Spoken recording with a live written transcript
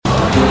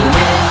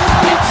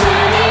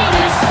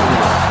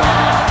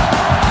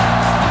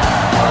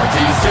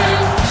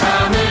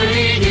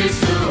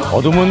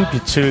어둠은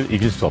빛을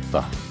이길 수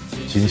없다.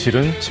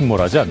 진실은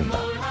침몰하지 않는다.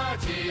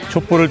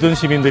 촛불을 든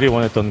시민들이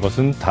원했던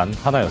것은 단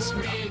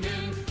하나였습니다.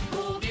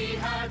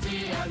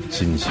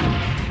 진실.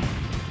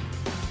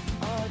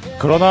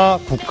 그러나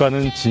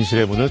국가는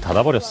진실의 문을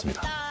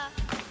닫아버렸습니다.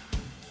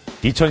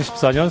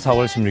 2014년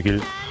 4월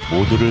 16일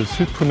모두를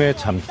슬픔에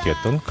잠기게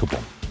했던 그 봄.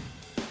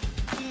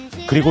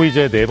 그리고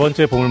이제 네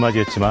번째 봄을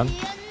맞이했지만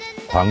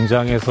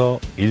광장에서,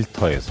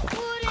 일터에서,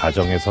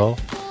 가정에서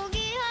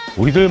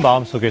우리들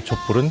마음속의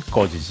촛불은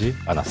꺼지지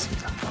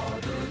않았습니다.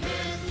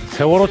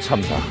 세월호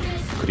참사,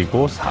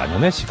 그리고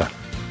 4년의 시간.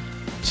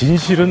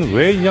 진실은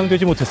왜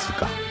인양되지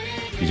못했을까?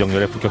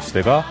 이정렬의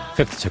품격시대가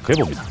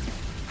팩트체크해봅니다.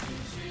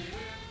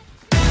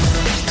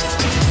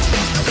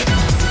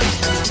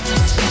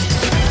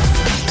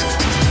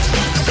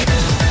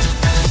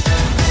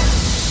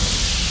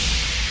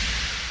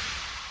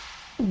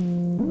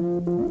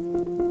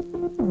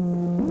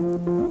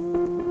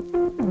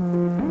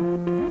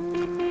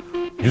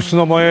 뉴스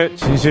너머의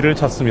진실을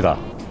찾습니다.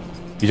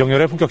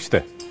 이정렬의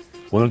품격시대.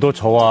 오늘도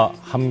저와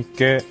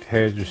함께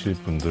해주실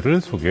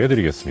분들을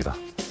소개해드리겠습니다.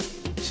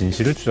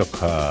 진실을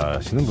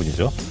추적하시는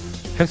분이죠.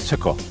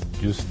 팩트체커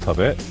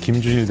뉴스톱의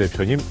김준일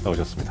대표님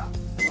나오셨습니다.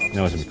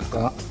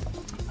 안녕하십니까?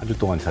 한 주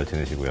동안 잘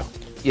지내시고요.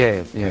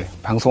 예.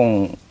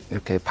 방송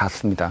이렇게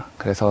봤습니다.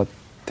 그래서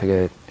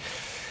되게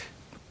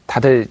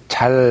다들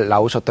잘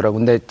나오셨더라고요.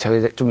 근데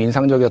제가 좀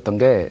인상적이었던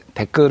게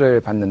댓글을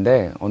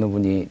봤는데 어느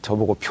분이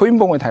저보고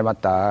표인봉을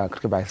닮았다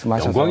그렇게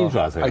말씀하셔서 영광인 줄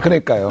아세요?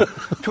 그러니까요.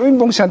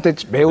 표인봉 씨한테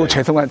매우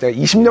죄송한 제가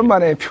 20년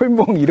만에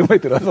표인봉 이름을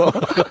들어서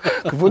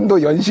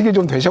그분도 연식이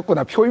좀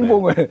되셨구나.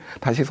 표인봉을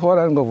다시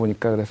소환하는 거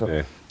보니까 그래서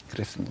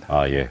그랬습니다.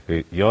 아, 예.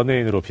 그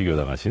연예인으로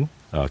비교당하신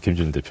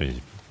김준일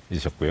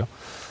대표님이셨고요.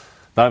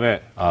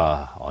 그다음에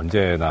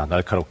언제나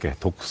날카롭게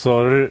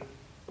독서를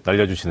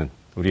날려주시는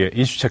우리의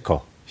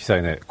이슈체커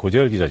시사인의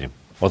고재열 기자님,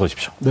 어서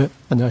오십시오. 네,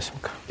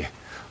 안녕하십니까. 예.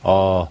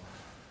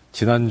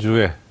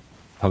 지난주에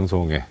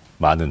방송에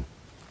많은,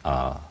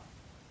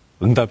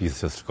 응답이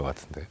있으셨을 것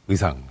같은데,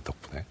 의상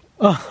덕분에.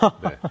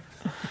 네.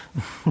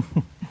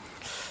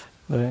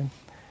 네.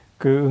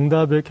 그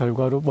응답의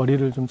결과로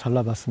머리를 좀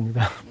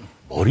잘라봤습니다.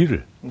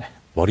 머리를? 네.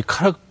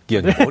 머리카락이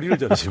아니라 네. 머리를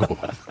자르시고.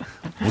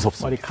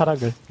 무섭습니다.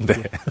 머리카락을. 네.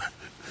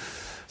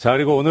 자,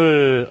 그리고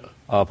오늘,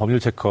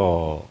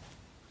 법률체커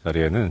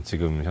자리에는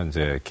지금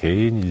현재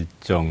개인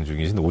일정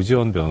중이신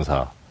오지원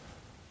변호사님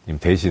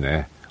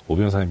대신에 오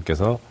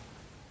변호사님께서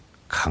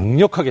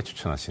강력하게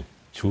추천하신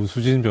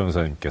조수진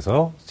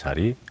변호사님께서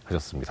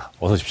자리하셨습니다.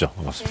 어서 오십시오.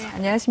 반갑습니다. 네,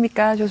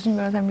 안녕하십니까. 조수진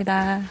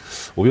변호사입니다.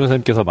 오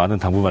변호사님께서 많은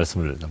당부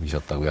말씀을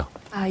남기셨다고요?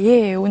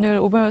 예. 오늘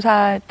오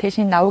변호사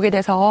대신 나오게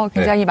돼서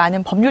굉장히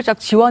많은 법률적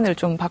지원을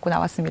좀 받고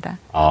나왔습니다.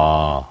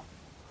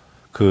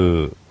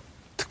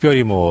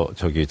 특별히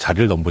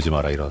자리를 넘보지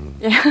마라 이런.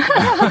 예.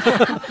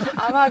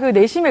 아마 그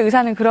내심의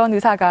의사는 그런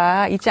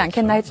의사가 있지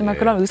않겠나 했지만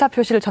그런 의사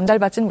표시를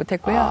전달받지는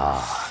못했고요.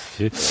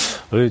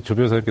 우리 조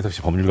변호사님께서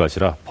혹시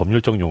법률가시라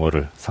법률적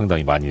용어를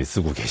상당히 많이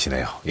쓰고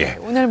계시네요. 예.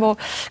 오늘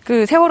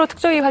그 세월호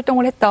특조위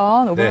활동을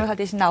했던 오 변호사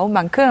대신 나온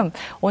만큼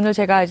오늘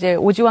제가 이제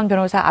오지원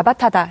변호사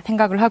아바타다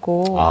생각을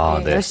하고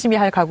열심히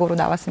할 각오로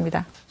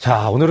나왔습니다.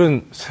 자,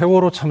 오늘은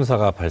세월호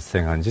참사가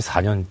발생한 지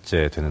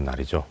 4년째 되는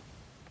날이죠.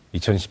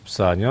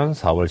 2014년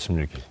 4월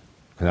 16일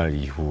그날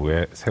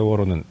이후에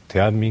세월호는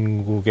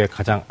대한민국의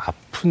가장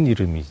아픈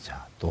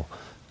이름이자 또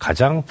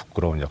가장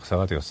부끄러운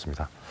역사가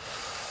되었습니다.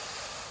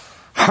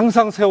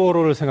 항상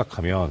세월호를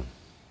생각하면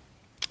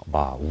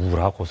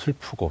우울하고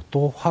슬프고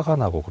또 화가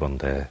나고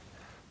그런데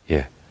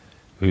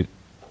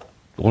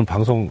오늘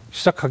방송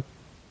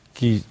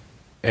시작하기에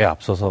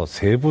앞서서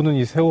세 분은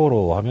이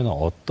세월호 하면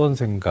어떤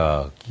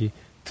생각이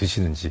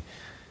드시는지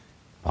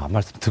한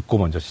말씀 듣고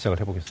먼저 시작을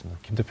해보겠습니다.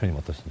 김 대표님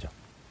어떠신지요?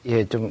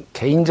 예, 좀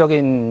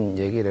개인적인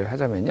얘기를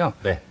하자면요.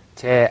 네.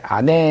 제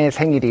아내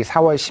생일이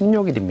 4월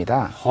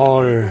 16일입니다.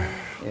 헐.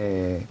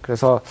 예,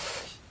 그래서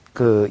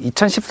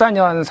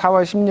 2014년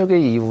 4월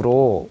 16일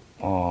이후로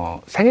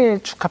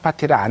생일 축하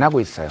파티를 안 하고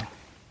있어요.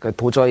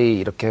 도저히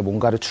이렇게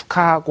뭔가를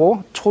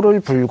축하하고 초를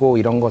불고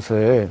이런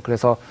것을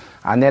그래서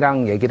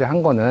아내랑 얘기를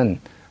한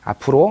거는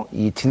앞으로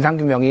이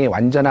진상규명이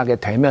완전하게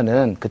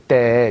되면은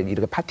그때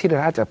이렇게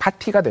파티를 하자.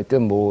 파티가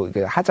됐든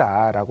이렇게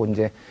하자라고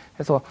이제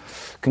해서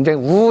굉장히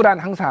우울한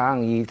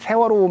항상 이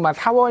세월호만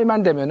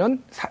 4월만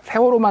되면은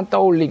세월호만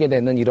떠올리게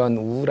되는 이런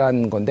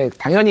우울한 건데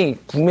당연히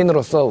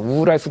국민으로서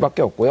우울할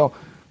수밖에 없고요.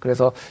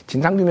 그래서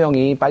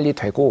진상규명이 빨리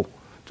되고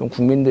좀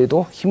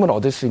국민들도 힘을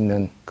얻을 수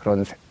있는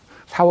그런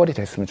 4월이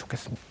됐으면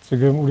좋겠습니다.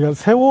 지금 우리가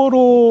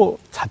세월호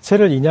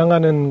자체를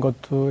인양하는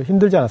것도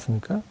힘들지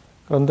않았습니까?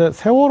 그런데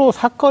세월호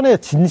사건의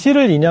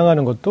진실을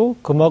인양하는 것도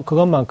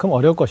그것만큼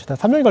어려울 것이다.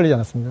 3년이 걸리지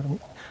않았습니다.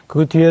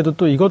 그 뒤에도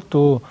또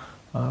이것도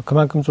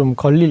그만큼 좀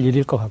걸릴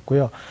일일 것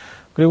같고요.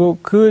 그리고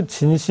그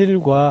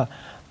진실과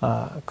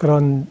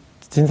그런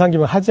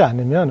진상규명을 하지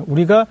않으면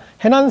우리가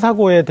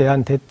해난사고에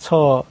대한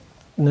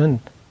대처는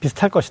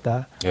비슷할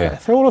것이다. 예.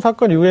 세월호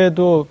사건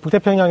이후에도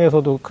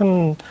북태평양에서도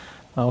큰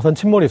어선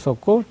침몰이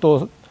있었고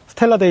또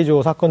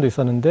스텔라데이조 사건도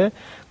있었는데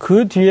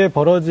그 뒤에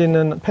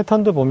벌어지는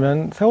패턴도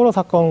보면 세월호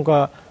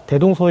사건과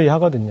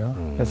대동소이하거든요.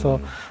 그래서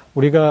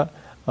우리가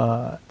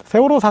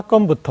세월호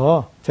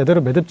사건부터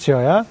제대로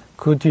매듭지어야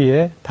그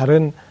뒤에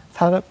다른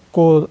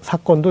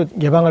사건도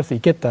예방할 수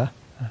있겠다.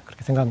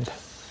 그렇게 생각합니다.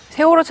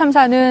 세월호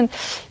참사는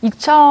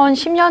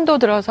 2010년도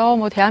들어서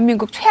뭐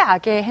대한민국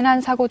최악의 해난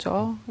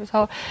사고죠.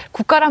 그래서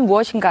국가란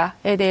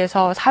무엇인가에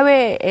대해서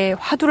사회에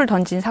화두를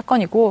던진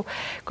사건이고,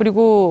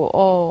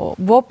 그리고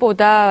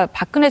무엇보다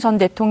박근혜 전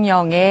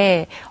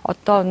대통령의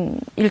어떤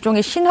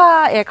일종의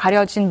신화에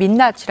가려진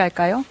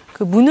민낯이랄까요?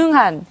 그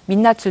무능한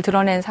민낯을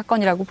드러낸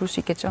사건이라고 볼 수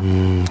있겠죠.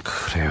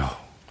 그래요.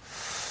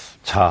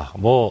 자,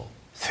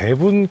 세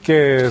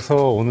분께서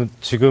오늘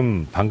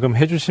지금 방금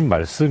해주신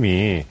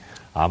말씀이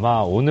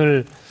아마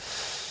오늘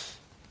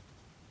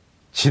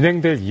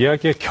진행될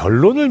이야기의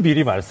결론을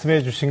미리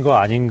말씀해 주신 거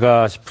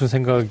아닌가 싶은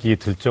생각이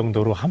들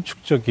정도로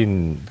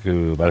함축적인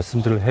그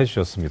말씀들을 해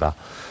주셨습니다.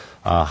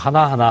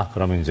 하나하나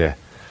그러면 이제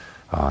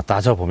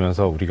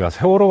따져보면서 우리가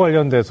세월호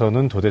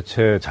관련돼서는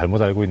도대체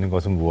잘못 알고 있는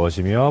것은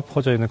무엇이며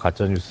퍼져 있는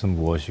가짜뉴스는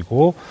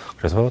무엇이고,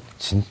 그래서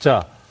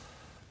진짜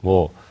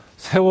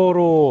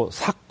세월호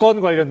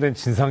사건 관련된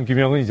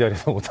진상규명은 이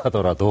자리에서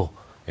못하더라도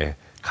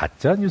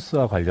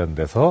가짜뉴스와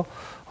관련돼서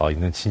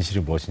있는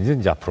진실이 무엇인지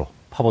이제 앞으로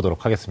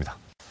파보도록 하겠습니다.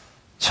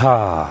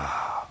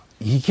 자,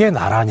 이게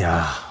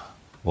나라냐.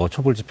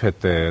 촛불 집회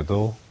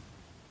때도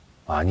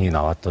많이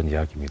나왔던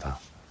이야기입니다.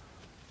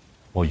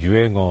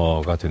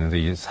 유행어가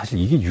되는데, 사실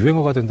이게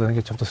유행어가 된다는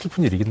게 참 더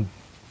슬픈 일이긴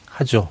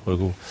하죠.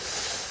 그리고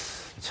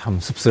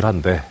참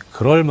씁쓸한데,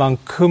 그럴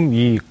만큼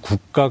이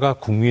국가가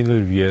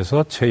국민을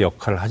위해서 제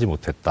역할을 하지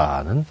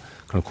못했다는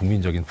그런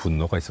국민적인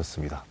분노가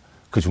있었습니다.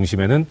 그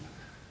중심에는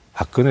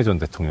박근혜 전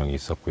대통령이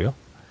있었고요.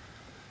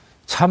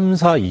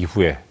 참사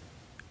이후에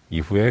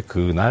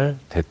그날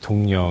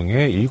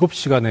대통령의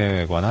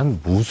 7시간에 관한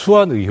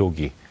무수한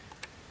의혹이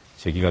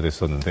제기가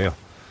됐었는데요.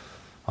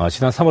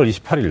 지난 3월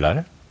 28일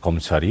날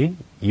검찰이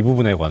이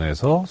부분에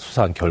관해서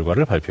수사한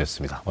결과를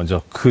발표했습니다.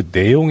 먼저 그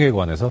내용에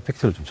관해서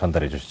팩트를 좀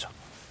전달해 주시죠.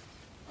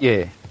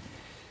 예.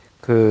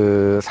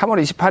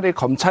 3월 28일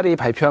검찰이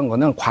발표한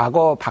거는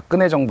과거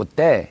박근혜 정부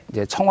때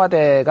이제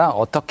청와대가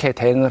어떻게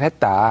대응을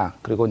했다.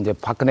 그리고 이제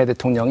박근혜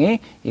대통령이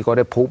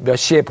이거를 몇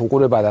시에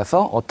보고를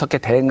받아서 어떻게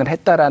대응을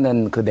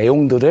했다라는 그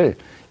내용들을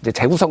이제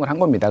재구성을 한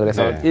겁니다.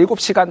 그래서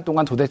 7시간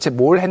동안 도대체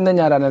뭘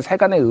했느냐라는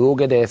세간의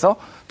의혹에 대해서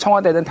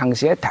청와대는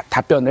당시에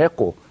답변을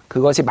했고,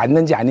 그것이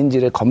맞는지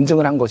아닌지를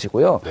검증을 한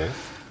것이고요.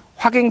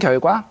 확인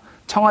결과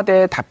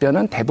청와대의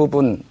답변은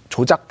대부분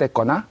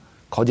조작됐거나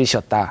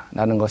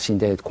거짓이었다라는 것이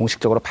이제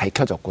공식적으로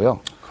밝혀졌고요.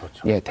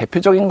 그렇죠. 예,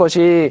 대표적인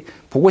것이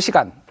보고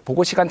시간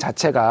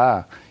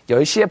자체가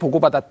 10시에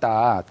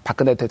보고받았다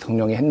박근혜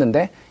대통령이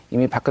했는데,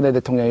 이미 박근혜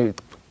대통령이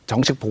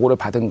정식 보고를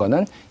받은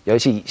거는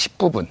 10시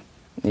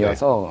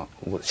 19분이어서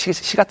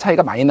시가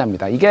차이가 많이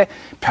납니다. 이게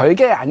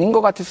별게 아닌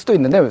것 같을 수도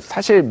있는데,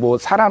 사실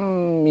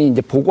사람이 이제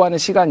보고하는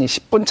시간이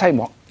 10분 차이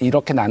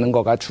이렇게 나는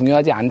거가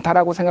중요하지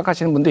않다라고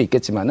생각하시는 분도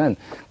있겠지만은,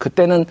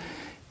 그때는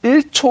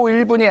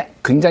 1초 1분이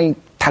굉장히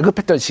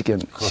다급했던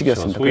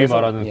시기였습니다. 소위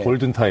말하는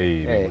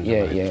골든타임을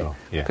했죠.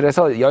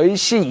 그래서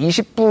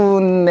 10시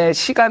 20분의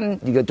시간,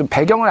 이거 좀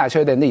배경을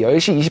아셔야 되는데,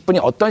 10시 20분이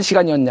어떤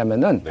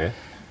시간이었냐면은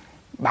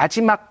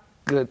마지막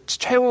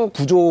최후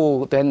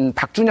구조된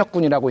박준혁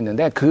군이라고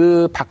있는데,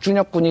 그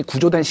박준혁 군이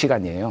구조된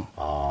시간이에요.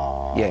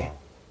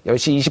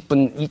 10시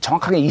 20분,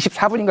 정확하게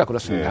 24분인가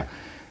그렇습니다.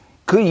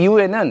 그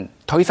이후에는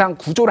더 이상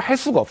구조를 할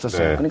수가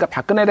없었어요. 그러니까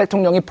박근혜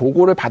대통령이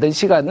보고를 받은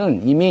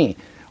시간은 이미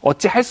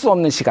어찌 할 수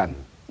없는 시간.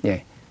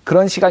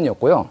 그런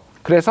시간이었고요.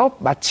 그래서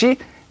마치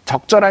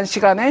적절한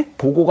시간에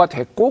보고가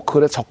됐고,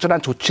 그래서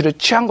적절한 조치를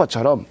취한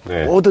것처럼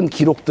모든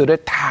기록들을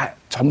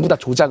전부 다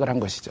조작을 한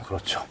것이죠.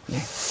 그렇죠.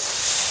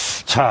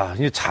 자,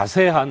 이제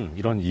자세한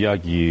이런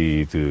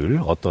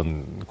이야기들,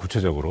 어떤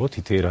구체적으로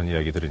디테일한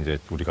이야기들을 이제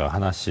우리가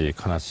하나씩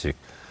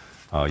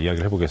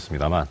이야기를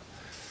해보겠습니다만,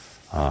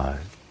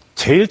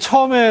 제일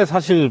처음에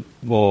사실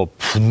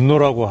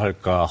분노라고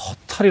할까,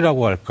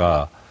 허탈이라고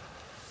할까,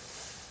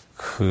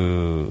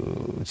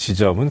 그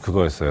지점은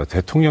그거였어요.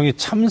 대통령이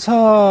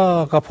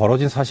참사가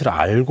벌어진 사실을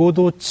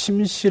알고도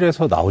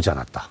침실에서 나오지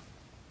않았다.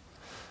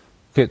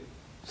 그게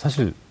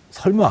사실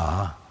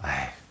설마,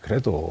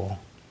 그래도.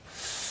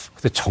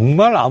 근데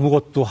정말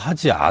아무것도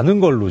하지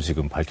않은 걸로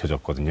지금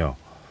밝혀졌거든요.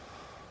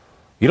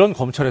 이런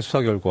검찰의 수사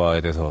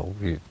결과에 대해서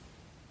우리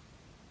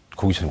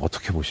고 기자님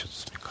어떻게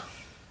보셨습니까?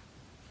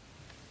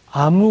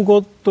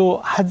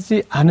 아무것도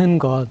하지 않은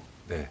것.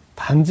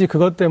 단지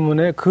그것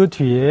때문에 그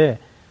뒤에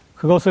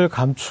그것을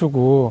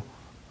감추고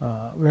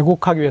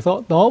왜곡하기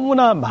위해서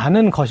너무나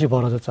많은 것이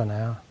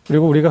벌어졌잖아요.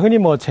 그리고 우리가 흔히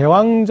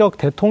제왕적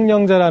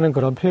대통령제라는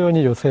그런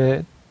표현이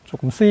요새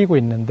조금 쓰이고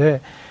있는데,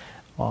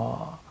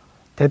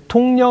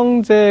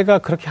 대통령제가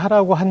그렇게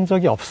하라고 한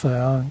적이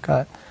없어요.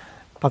 그러니까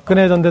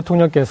박근혜 전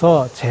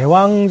대통령께서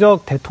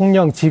제왕적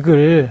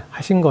대통령직을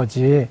하신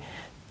거지,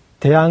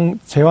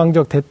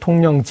 제왕적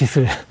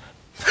대통령짓을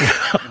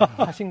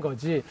하신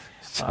거지,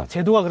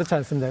 제도가 그렇지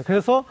않습니다.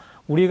 그래서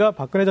우리가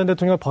박근혜 전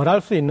대통령을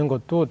벌할 수 있는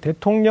것도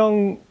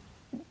대통령이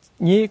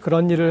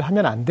그런 일을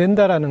하면 안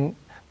된다라는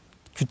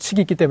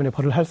규칙이 있기 때문에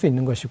벌을 할 수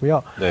있는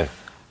것이고요.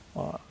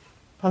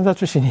 판사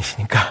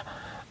출신이시니까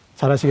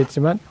잘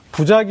아시겠지만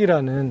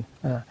부작이라는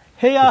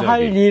해야 부작위.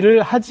 할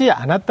일을 하지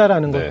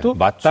않았다라는 네, 것도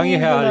마땅히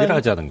해야 할 충분한, 일을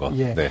하지 않은 것.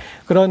 예, 네.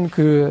 그런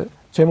그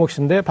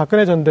제목인데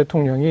박근혜 전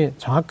대통령이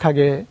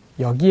정확하게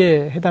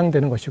여기에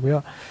해당되는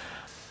것이고요.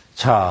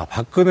 자,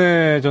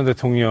 박근혜 전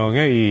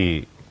대통령의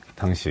이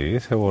당시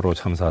세월호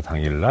참사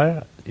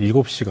당일날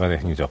 7시간의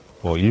행적,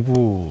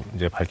 일부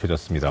이제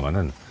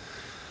밝혀졌습니다만은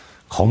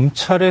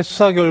검찰의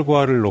수사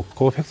결과를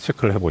놓고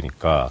팩트체크를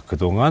해보니까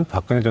그동안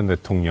박근혜 전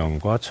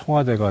대통령과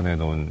청와대가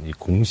내놓은 이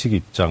공식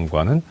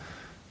입장과는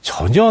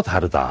전혀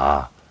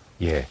다르다.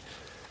 예.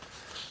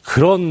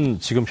 그런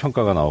지금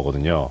평가가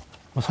나오거든요.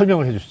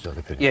 설명을 해 주시죠,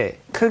 대표님. 예,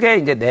 크게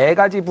이제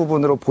 4가지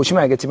부분으로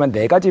보시면 알겠지만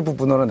 4가지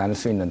부분으로 나눌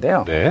수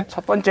있는데요. 네.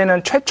 첫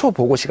번째는 최초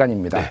보고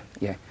시간입니다. 네.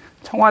 예.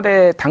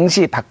 청와대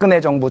당시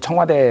박근혜 정부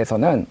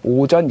청와대에서는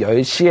오전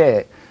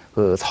 10시에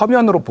그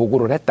서면으로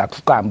보고를 했다.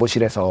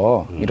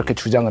 국가안보실에서 이렇게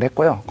주장을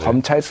했고요. 네.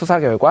 검찰 수사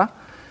결과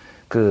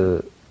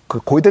그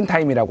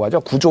골든타임이라고 하죠.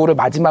 구조를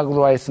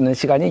마지막으로 할 수 있는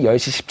시간이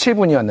 10시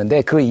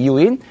 17분이었는데 그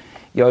이후인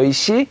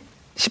 10시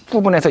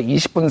 19분에서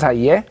 20분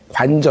사이에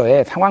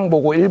관저에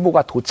상황보고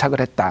일부가 도착을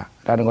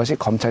했다라는 것이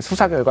검찰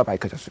수사 결과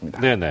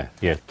밝혀졌습니다. 네네.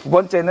 예. 두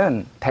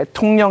번째는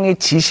대통령이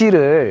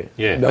지시를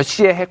예. 몇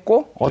시에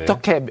했고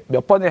어떻게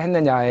몇 번을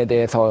했느냐에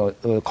대해서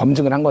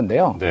검증을 한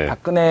건데요. 네.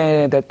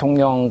 박근혜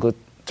대통령 그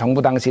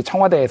정부 당시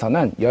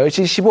청와대에서는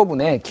 10시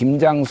 15분에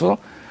김장수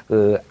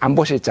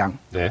안보실장,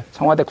 네.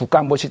 청와대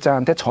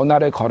국가안보실장한테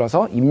전화를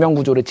걸어서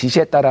인명구조를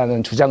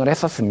지시했다라는 주장을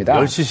했었습니다.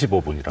 10시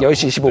 15분이라고.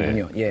 10시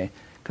 15분이요. 예.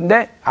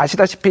 근데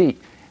아시다시피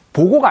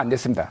보고가 안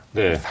됐습니다.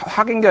 네.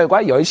 확인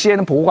결과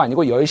 10시에는 보고가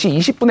아니고 10시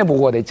 20분에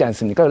보고가 됐지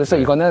않습니까? 그래서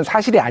네. 이거는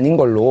사실이 아닌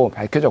걸로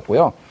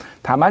밝혀졌고요.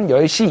 다만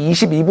 10시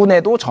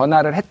 22분에도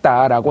전화를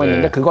했다라고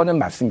했는데 네. 그거는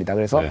맞습니다.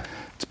 그래서 네.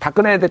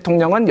 박근혜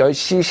대통령은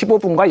 10시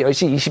 15분과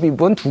 10시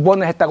 22분 두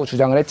번을 했다고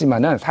주장을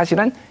했지만은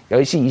사실은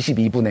 10시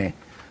 22분에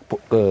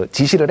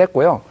지시를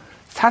했고요.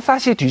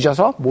 사사시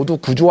뒤져서 모두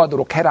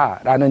구조하도록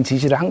해라라는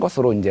지시를 한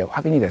것으로 이제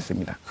확인이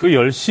됐습니다. 그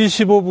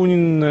 10시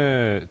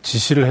 15분에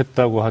지시를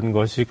했다고 한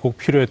것이 꼭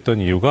필요했던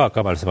이유가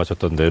아까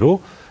말씀하셨던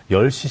대로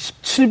 10시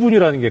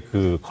 17분이라는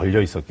게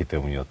걸려 있었기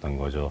때문이었던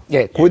거죠.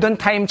 예,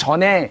 골든타임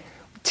전에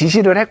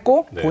지시를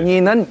했고 네.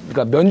 본인은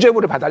그러니까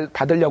면죄부를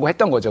받으려고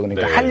했던 거죠.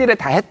 그러니까 네. 할 일을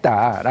다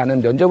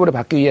했다라는 면죄부를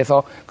받기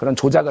위해서 그런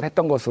조작을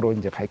했던 것으로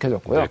이제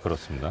밝혀졌고요. 네,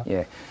 그렇습니다.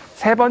 예.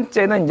 세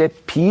번째는 이제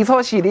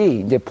비서실이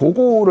이제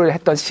보고를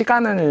했던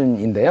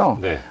시간인데요.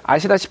 네.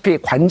 아시다시피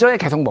관저에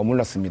계속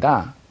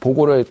머물렀습니다.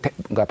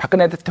 그러니까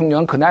박근혜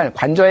대통령은 그날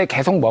관저에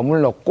계속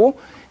머물렀고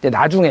이제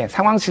나중에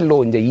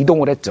상황실로 이제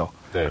이동을 했죠.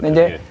 네, 근데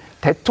이제 예.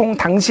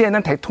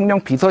 당시에는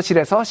대통령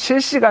비서실에서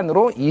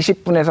실시간으로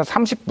 20분에서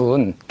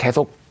 30분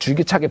계속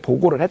줄기차게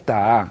보고를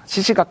했다.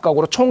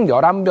 시시각각으로 총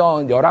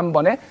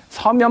 11번의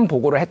서면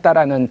보고를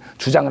했다라는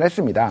주장을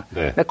했습니다.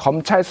 네. 근데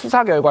검찰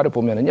수사 결과를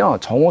보면은요,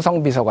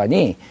 정호성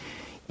비서관이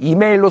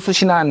이메일로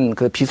수신한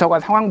그 비서관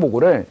상황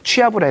보고를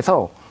취합을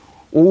해서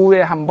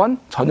오후에 한 번,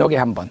 저녁에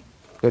한 번.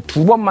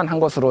 두 번만 한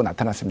것으로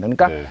나타났습니다.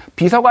 그러니까 네.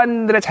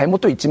 비서관들의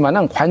잘못도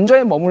있지만은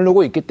관저에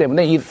머무르고 있기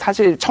때문에 이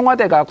사실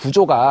청와대가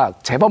구조가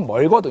제법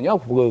멀거든요.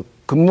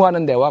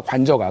 근무하는 데와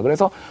관저가.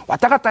 그래서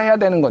왔다 갔다 해야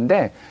되는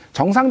건데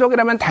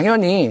정상적이라면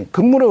당연히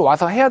근무를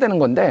와서 해야 되는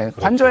건데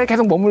그렇죠. 관저에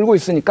계속 머물고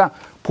있으니까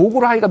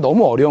보고를 하기가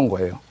너무 어려운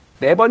거예요.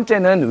 네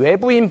번째는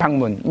외부인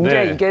방문. 이제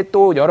네. 이게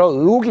또 여러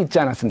의혹이 있지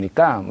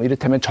않았습니까?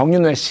 이를테면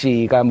정윤회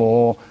씨가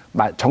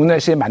정윤회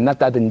씨를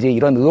만났다든지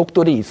이런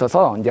의혹들이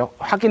있어서 이제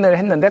확인을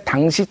했는데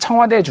당시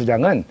청와대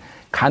주장은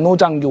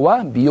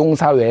간호장교와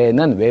미용사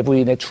외에는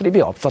외부인의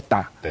출입이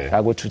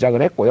없었다라고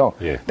주장을 했고요.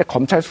 예. 근데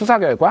검찰 수사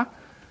결과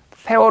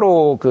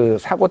세월호 그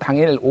사고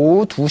당일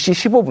오후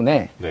 2시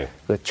 15분에 네.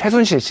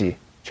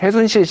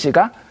 최순실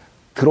씨가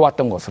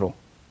들어왔던 것으로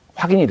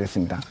확인이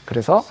됐습니다.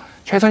 그래서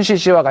최순실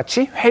씨와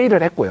같이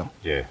회의를 했고요.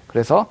 예.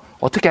 그래서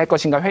어떻게 할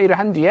것인가 회의를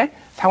한 뒤에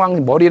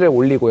머리를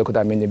올리고요.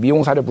 그다음에 이제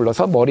미용사를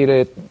불러서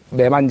머리를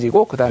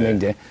매만지고 그다음에 네.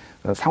 이제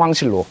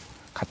상황실로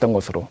갔던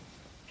것으로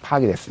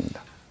파악이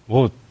됐습니다.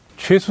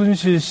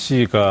 최순실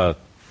씨가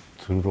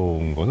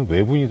들어온 거는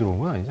외부인이 들어온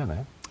건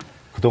아니잖아요.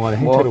 그동안의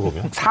행태를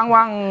보면.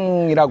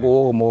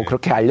 상황이라고 네.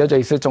 그렇게 알려져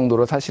있을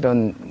정도로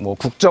사실은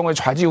국정을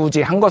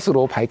좌지우지한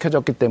것으로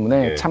밝혀졌기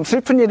때문에 네. 참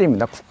슬픈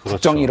일입니다. 그렇죠.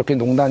 국정이 이렇게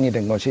농단이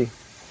된 것이.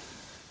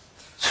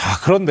 자,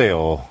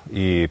 그런데요.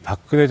 이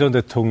박근혜 전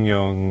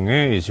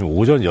대통령의 지금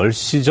오전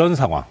 10시 전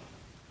상황.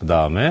 그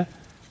다음에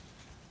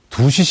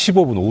 2시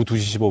 15분, 오후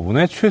 2시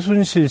 15분에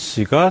최순실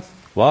씨가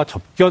와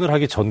접견을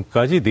하기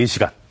전까지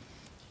 4시간.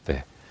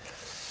 네.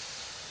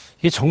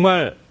 이게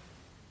정말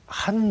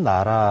한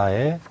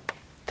나라의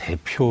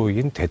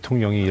대표인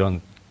대통령이 이런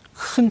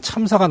큰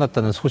참사가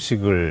났다는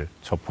소식을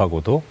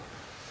접하고도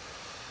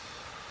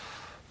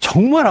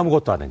정말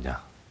아무것도 안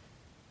했냐.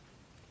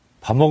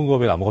 밥 먹은 거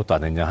외에 아무것도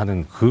안 했냐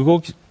하는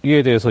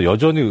그거에 대해서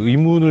여전히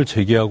의문을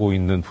제기하고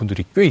있는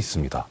분들이 꽤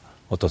있습니다.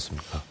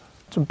 어떻습니까?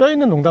 좀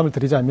뼈있는 농담을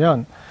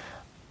드리자면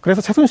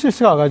그래서 최순실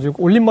씨가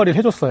와가지고 올림머리를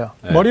해줬어요.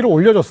 네. 머리를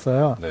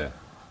올려줬어요. 네.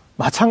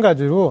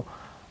 마찬가지로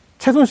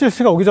최순실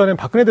씨가 오기 전에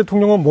박근혜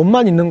대통령은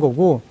몸만 있는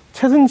거고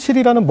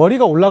최순실이라는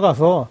머리가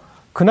올라가서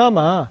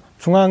그나마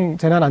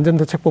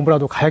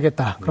중앙재난안전대책본부라도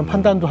가야겠다. 그런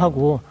판단도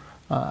하고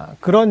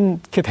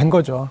그렇게 된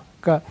거죠.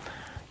 그러니까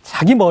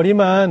자기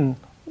머리만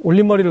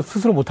올린 머리를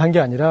스스로 못한 게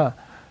아니라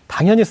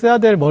당연히 써야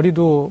될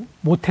머리도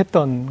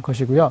못했던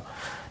것이고요.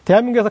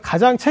 대한민국에서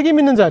가장 책임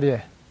있는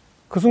자리에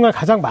그 순간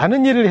가장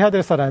많은 일을 해야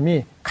될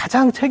사람이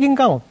가장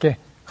책임감 없게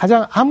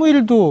가장 아무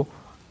일도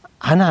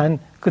안 한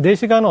그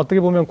 4시간은 어떻게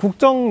보면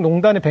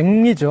국정농단의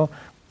백미죠.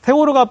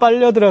 세월호가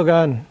빨려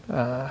들어간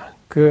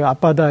그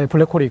앞바다에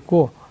블랙홀이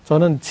있고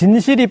저는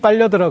진실이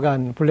빨려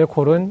들어간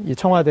블랙홀은 이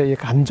청와대의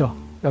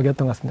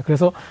간저역이었던 것 같습니다.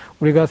 그래서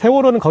우리가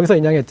세월호는 거기서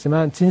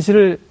인양했지만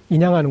진실을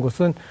인양하는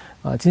곳은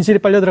진실이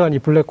빨려 들어간 이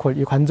블랙홀,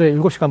 이 관저의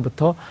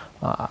 7시간부터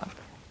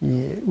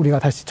우리가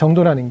다시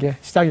정돈하는 게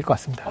시작일 것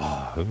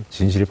같습니다.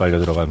 진실이 빨려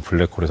들어간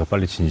블랙홀에서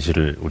빨리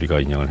진실을 우리가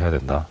인양을 해야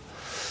된다.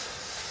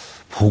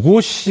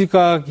 보고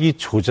시각이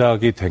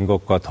조작이 된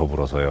것과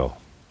더불어서요.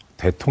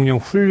 대통령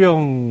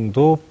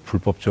훈령도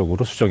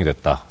불법적으로 수정이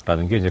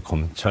됐다라는 게 이제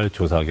검찰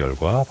조사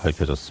결과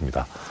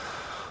밝혀졌습니다.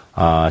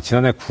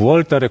 지난해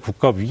 9월 달에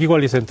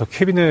국가위기관리센터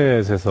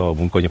캐비넷에서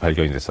문건이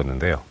발견이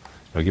됐었는데요.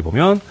 여기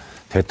보면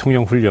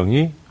대통령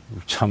훈령이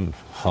참,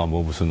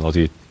 무슨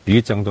어디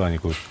일기장도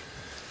아니고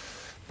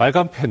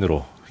빨간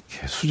펜으로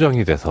이렇게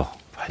수정이 돼서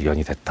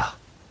발견이 됐다.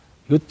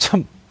 이거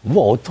참,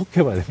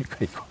 어떻게 봐야 됩니까,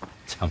 이거?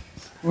 참.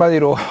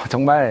 한마디로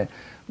정말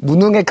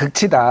무능의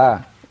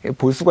극치다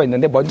볼 수가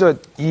있는데 먼저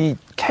이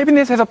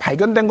캐비넷에서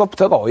발견된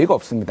것부터가 어이가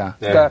없습니다.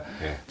 그러니까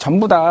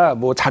전부 다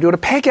뭐 자료를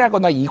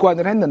폐기하거나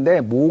이관을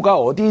했는데 뭐가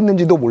어디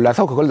있는지도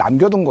몰라서 그걸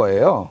남겨둔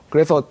거예요.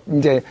 그래서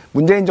이제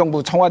문재인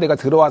정부 청와대가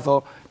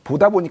들어와서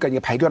보다 보니까 이게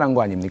발견한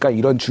거 아닙니까?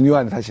 이런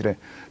중요한 사실을.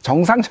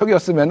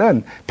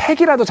 정상적이었으면은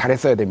폐기라도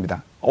잘했어야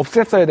됩니다.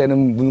 없앴어야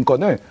되는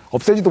문건을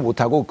없애지도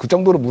못하고 그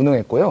정도로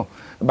무능했고요.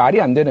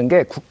 말이 안 되는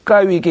게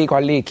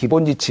국가위기관리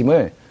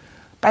기본지침을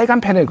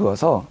빨간 펜을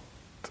그어서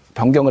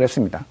변경을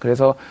했습니다.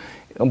 그래서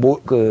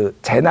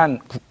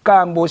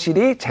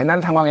국가안보실이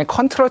재난 상황의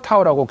컨트롤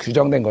타워라고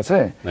규정된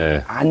것을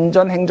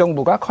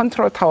안전행정부가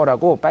컨트롤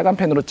타워라고 빨간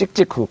펜으로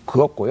찍찍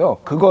그었고요.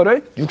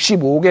 그거를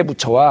 65개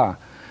부처와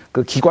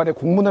그 기관에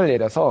공문을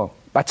내려서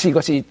마치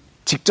이것이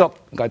직접,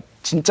 그러니까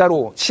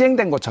진짜로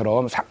시행된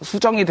것처럼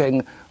수정이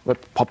된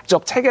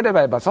법적 체계를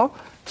밟아서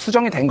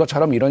수정이 된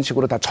것처럼 이런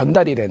식으로 다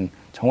전달이 된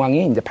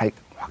정황이 이제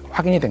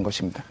확인이 된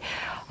것입니다.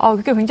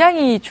 그게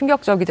굉장히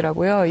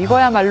충격적이더라고요.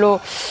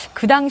 이거야말로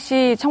그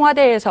당시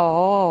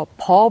청와대에서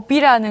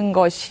법이라는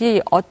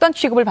것이 어떤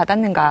취급을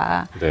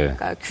받았는가,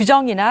 그러니까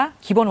규정이나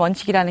기본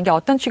원칙이라는 게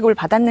어떤 취급을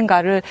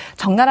받았는가를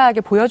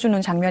적나라하게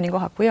보여주는 장면인 것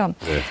같고요.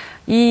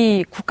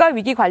 이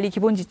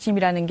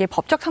국가위기관리기본지침이라는 게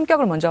법적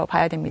성격을 먼저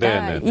봐야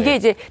됩니다. 이게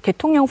이제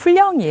대통령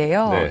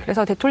훈령이에요.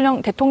 그래서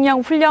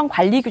대통령 훈령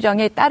관리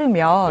규정에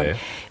따르면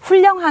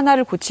훈령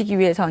하나를 고치기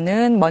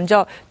위해서는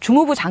먼저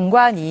주무부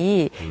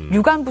장관이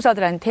유관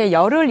부서들한테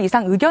열흘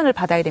이상 의견을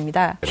받아야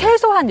됩니다.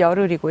 최소한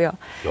열흘이고요.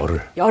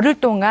 열흘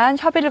동안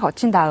협의를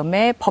거친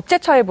다음에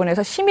법제처에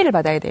보내서 심의를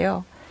받아야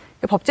돼요.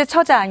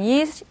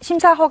 법제처장이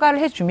심사 허가를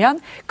해주면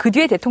그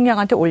뒤에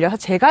대통령한테 올려서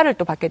재가를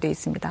또 받게 돼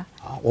있습니다.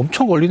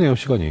 엄청 걸리네요,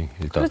 시간이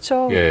일단.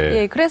 그렇죠.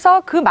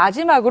 그래서 그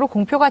마지막으로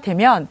공표가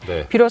되면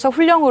비로소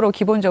훈령으로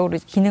기본적으로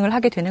기능을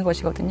하게 되는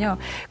것이거든요.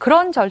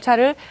 그런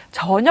절차를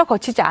전혀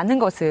거치지 않은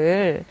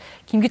것을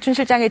김기춘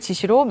실장의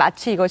지시로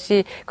마치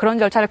이것이 그런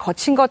절차를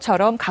거친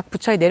것처럼 각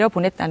부처에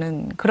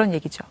내려보냈다는 그런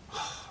얘기죠.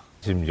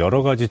 지금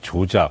여러 가지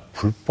조작,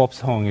 불법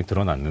상황이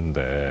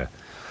드러났는데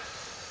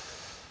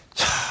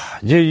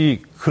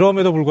이제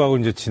그럼에도 불구하고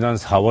이제 지난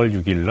 4월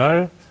 6일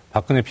날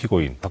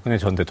박근혜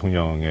전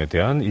대통령에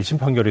대한 1심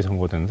판결이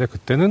선고됐는데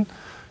그때는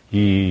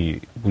이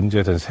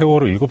문제된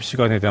세월호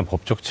 7시간에 대한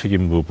법적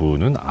책임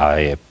부분은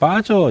아예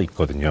빠져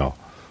있거든요.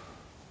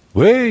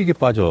 왜 이게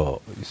빠져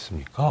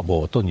있습니까?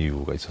 어떤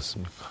이유가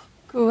있었습니까?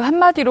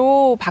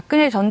 한마디로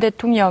박근혜 전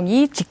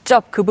대통령이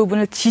직접 그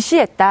부분을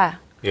지시했다.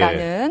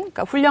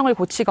 그러니까 훈령을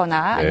고치거나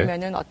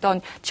아니면은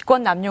어떤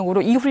직권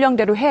남용으로 이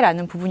훈령대로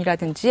해라는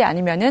부분이라든지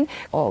아니면은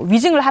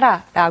위증을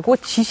하라라고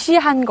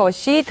지시한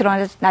것이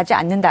드러나지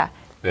않는다.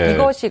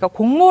 이것이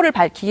공모를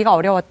밝히기가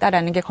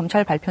어려웠다라는 게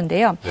검찰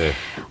발표인데요.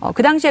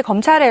 그 당시에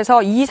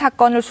검찰에서 이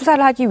사건을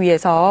수사를 하기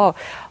위해서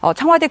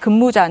청와대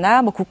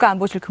근무자나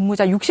국가안보실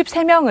근무자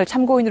 63명을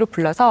참고인으로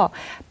불러서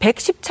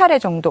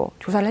 110차례 정도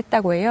조사를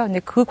했다고 해요.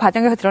 근데 그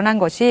과정에서 드러난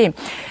것이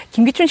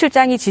김기춘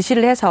실장이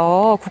지시를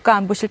해서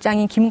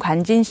국가안보실장인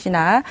김관진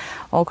씨나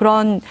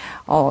그런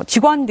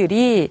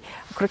직원들이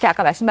그렇게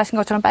아까 말씀하신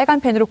것처럼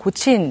빨간 펜으로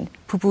고친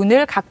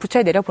부분을 각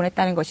부처에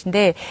내려보냈다는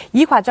것인데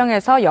이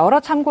과정에서 여러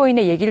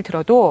참고인의 얘기를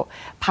들어도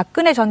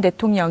박근혜 전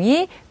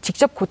대통령이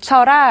직접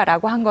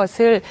고쳐라라고 한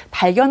것을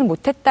발견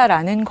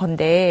못했다라는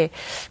건데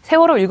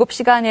세월호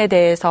 7시간에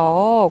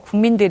대해서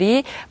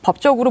국민들이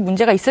법적으로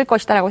문제가 있을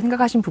것이다라고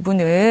생각하신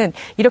부분은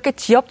이렇게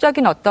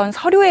지엽적인 어떤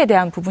서류에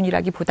대한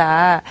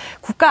부분이라기보다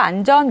국가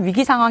안전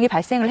위기 상황이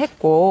발생을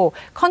했고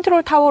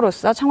컨트롤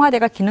타워로서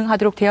청와대가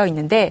기능하도록 되어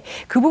있는데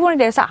그 부분에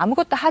대해서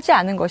아무것도 하지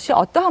않은 것이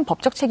어떠한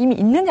법적 책임이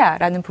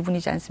있느냐라는 부분이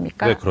부분이지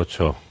않습니까? 네,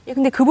 그렇죠.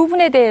 근데 그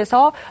부분에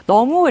대해서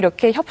너무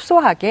이렇게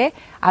협소하게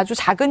아주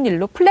작은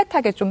일로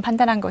플랫하게 좀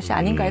판단한 것이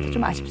아닌가 해서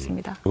좀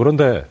아쉽습니다.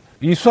 그런데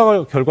이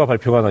수사 결과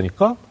발표가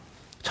나니까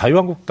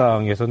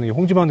자유한국당에서는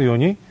홍지만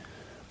의원이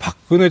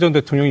박근혜 전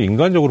대통령이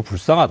인간적으로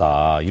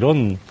불쌍하다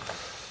이런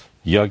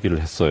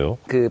이야기를 했어요.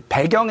 그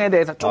배경에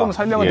대해서 조금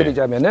설명을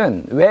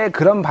드리자면은 왜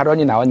그런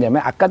발언이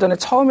나왔냐면 아까 전에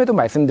처음에도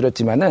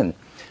말씀드렸지만은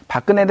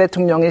박근혜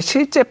대통령이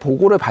실제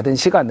보고를 받은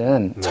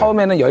시간은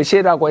처음에는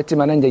 10시라고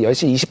했지만은 이제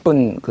 10시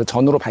 20분 그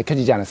전후로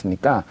밝혀지지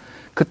않았습니까?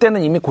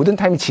 그때는 이미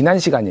고든타임이 지난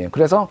시간이에요.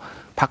 그래서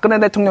박근혜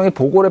대통령이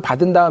보고를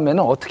받은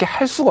다음에는 어떻게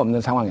할 수가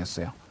없는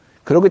상황이었어요.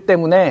 그렇기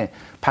때문에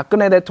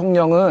박근혜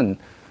대통령은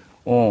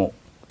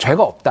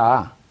죄가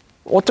없다.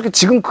 어떻게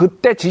지금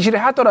그때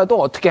지시를 하더라도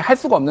어떻게 할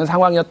수가 없는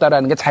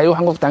상황이었다라는 게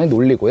자유한국당의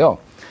논리고요.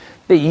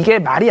 근데 이게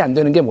말이 안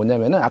되는 게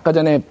뭐냐면은 아까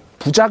전에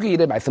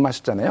부작위를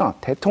말씀하셨잖아요.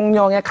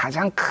 대통령의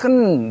가장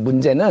큰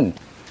문제는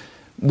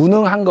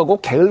무능한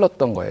거고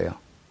게을렀던 거예요.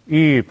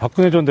 이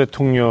박근혜 전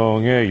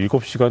대통령의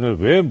 7시간을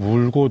왜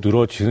물고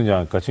늘어지느냐.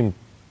 그러니까 지금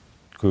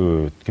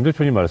김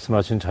대표님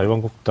말씀하신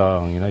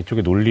자유한국당이나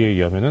이쪽의 논리에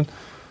의하면은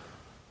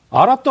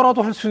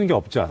알았더라도 할 수 있는 게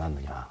없지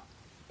않았느냐.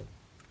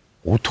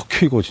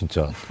 어떻게 이거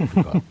진짜.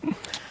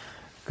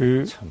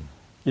 참.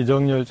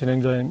 이정렬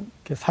진행자님,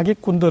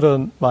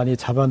 사기꾼들은 많이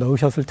잡아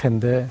넣으셨을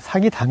텐데,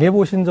 사기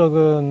당해보신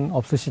적은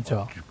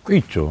없으시죠? 꽤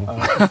있죠.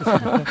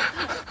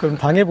 그럼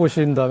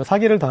당해보신 다음에,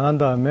 사기를 당한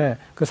다음에,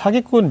 그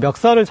사기꾼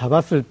멱살을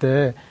잡았을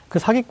때, 그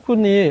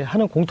사기꾼이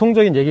하는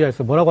공통적인 얘기가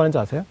있어요. 뭐라고 하는지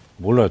아세요?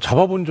 몰라요.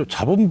 잡아본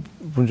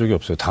적이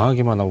없어요.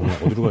 당하기만 하고 그냥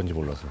어디로 가는지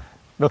몰라서.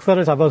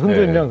 멱살을 잡아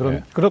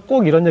흔들면, 그럼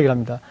꼭 이런 얘기를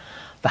합니다.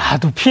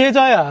 나도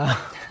피해자야.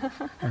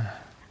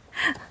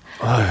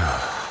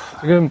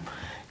 지금,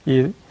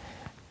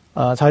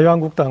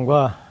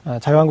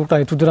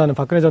 자유한국당이 두드러는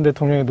박근혜 전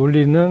대통령의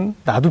논리는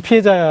나도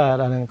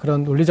피해자야라는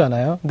그런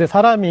논리잖아요. 근데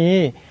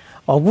사람이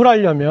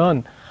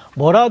억울하려면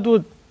뭐라도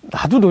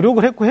나도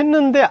노력을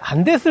했는데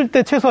안 됐을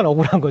때 최소한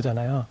억울한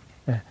거잖아요.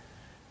 네.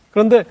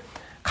 그런데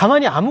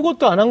가만히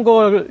아무것도 안 한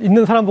걸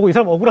있는 사람 보고 이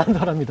사람 억울한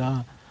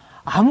사람이다.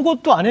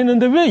 아무것도 안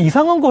했는데 왜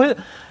이상한 거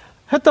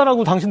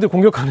했다라고 당신들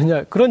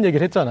공격하느냐. 그런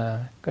얘기를 했잖아요.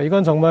 그러니까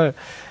이건 정말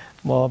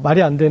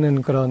말이 안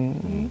되는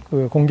그런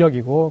그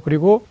공격이고,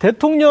 그리고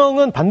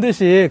대통령은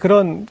반드시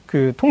그런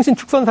그 통신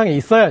축선상에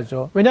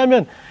있어야죠.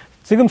 왜냐하면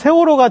지금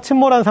세월호가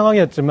침몰한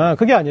상황이었지만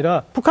그게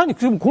아니라 북한이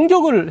지금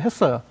공격을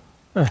했어요.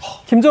 네.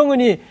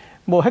 김정은이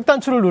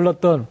핵단추를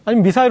눌렀던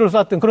아니면 미사일을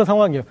쐈던 그런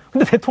상황이에요.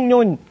 근데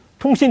대통령은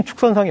통신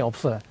축선상에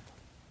없어요.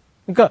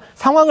 그러니까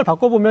상황을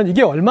바꿔보면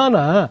이게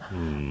얼마나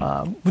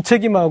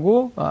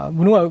무책임하고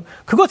무능하고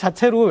그거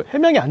자체로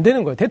해명이 안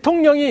되는 거예요.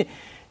 대통령이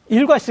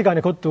일과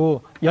시간에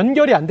그것도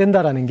연결이 안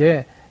된다라는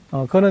게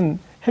그거는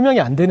해명이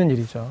안 되는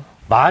일이죠.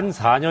 만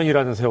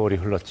 4년이라는 세월이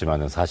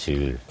흘렀지만은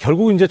사실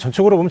결국 이제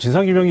전적으로 보면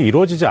진상규명이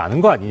이루어지지 않은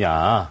거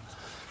아니냐.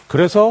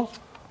 그래서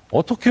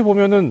어떻게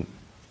보면은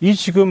이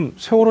지금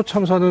세월호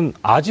참사는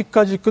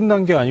아직까지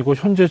끝난 게 아니고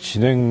현재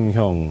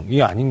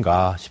진행형이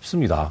아닌가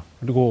싶습니다.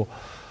 그리고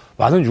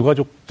많은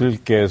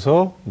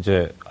유가족들께서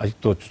이제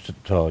아직도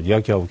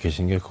이야기하고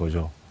계신 게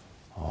그거죠.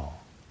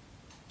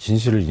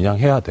 진실을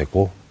인양해야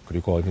되고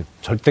그리고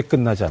절대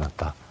끝나지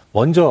않았다.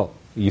 먼저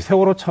이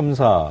세월호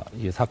참사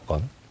이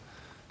사건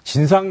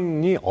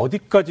진상이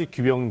어디까지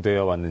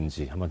규명되어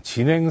왔는지 한번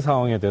진행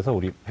상황에 대해서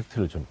우리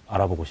팩트를 좀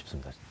알아보고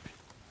싶습니다.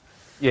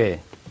 예.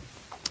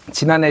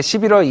 지난해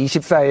 11월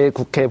 24일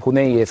국회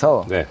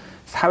본회의에서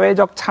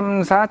사회적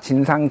참사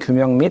진상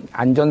규명 및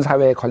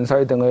안전사회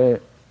건설 등을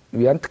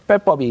위한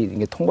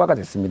특별법이 통과가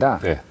됐습니다.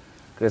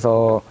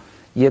 그래서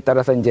이에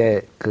따라서 이제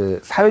그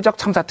사회적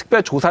참사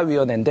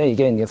특별조사위원회인데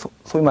이게 이제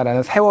소위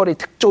말하는 세월호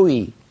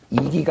특조위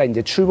 2기가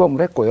이제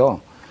출범을 했고요.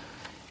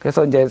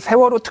 그래서 이제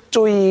세월호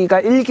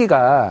특조위가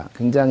 1기가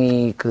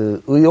굉장히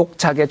그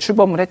의욕차게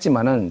출범을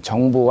했지만은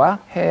정부와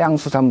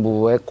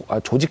해양수산부의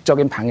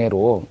조직적인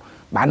방해로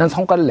많은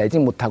성과를 내지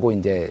못하고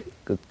이제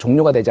그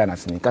종료가 되지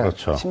않았습니까?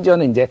 그렇죠.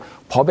 심지어는 이제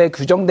법에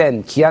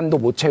규정된 기한도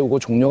못 채우고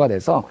종료가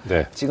돼서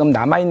지금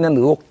남아있는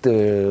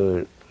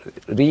의혹들이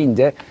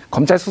이제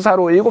검찰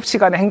수사로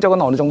 7시간의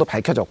행적은 어느 정도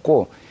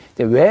밝혀졌고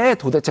이제 왜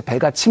도대체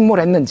배가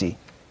침몰했는지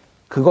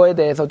그거에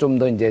대해서 좀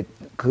더 이제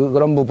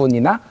그런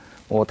부분이나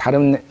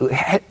다른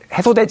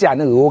해소되지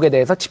않은 의혹에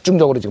대해서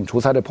집중적으로 지금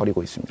조사를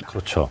벌이고 있습니다.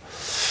 그렇죠.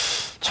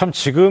 참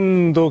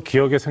지금도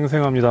기억에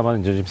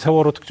생생합니다만 이제 지금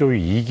세월호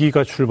특조위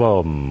 2기가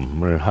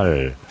출범을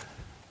할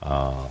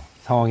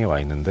상황에 와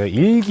있는데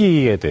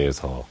 1기에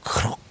대해서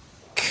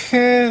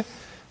그렇게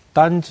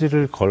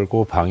딴지를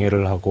걸고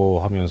방해를 하고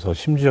하면서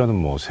심지어는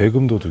뭐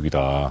세금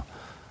도둑이다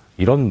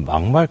이런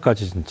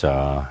막말까지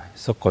진짜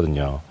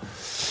했었거든요.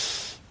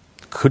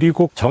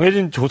 그리고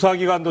정해진 조사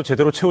기간도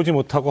제대로 채우지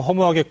못하고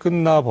허무하게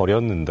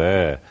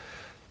끝나버렸는데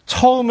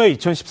처음에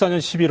 2014년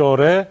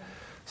 11월에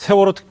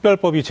세월호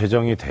특별법이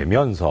제정이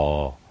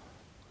되면서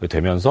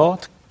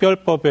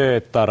특별법에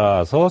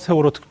따라서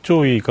세월호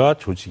특조위가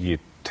조직이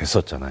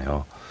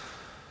됐었잖아요.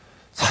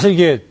 사실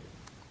이게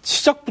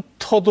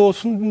시작부터도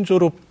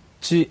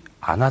순조롭지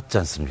않았지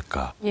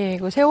않습니까? 예,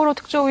 그 세월호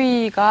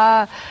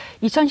특조위가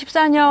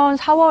 2014년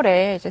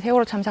 4월에 이제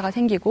세월호 참사가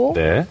생기고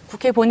네.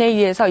 국회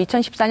본회의에서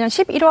 2014년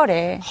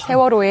 11월에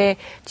세월호의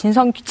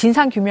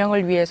진상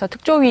규명을 위해서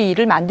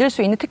특조위를 만들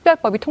수 있는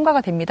특별법이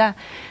통과가 됩니다.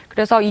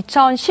 그래서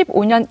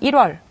 2015년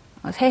 1월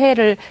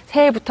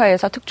새해부터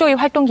해서 특조위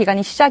활동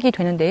기간이 시작이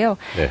되는데요.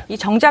 네. 이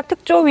정작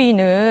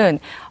특조위는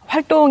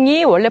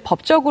활동이 원래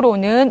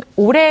법적으로는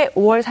올해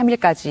 5월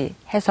 3일까지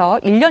해서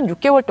 1년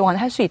 6개월 동안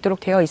할 수 있도록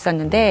되어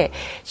있었는데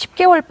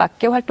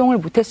 10개월밖에 활동을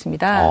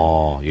못했습니다.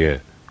 예.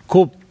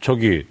 그럼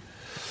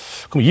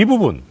이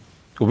부분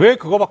왜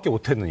그거밖에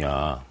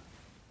못했느냐?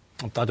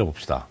 한번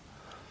따져봅시다.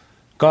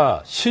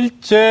 그러니까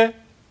실제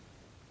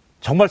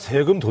정말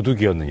세금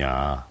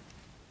도둑이었느냐?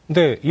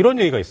 근데 이런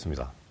얘기가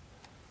있습니다.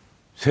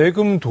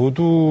 세금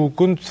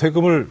도둑은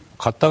세금을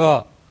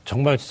갖다가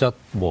정말 진짜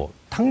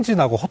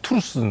탕진하고 허투루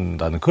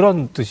쓴다는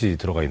그런 뜻이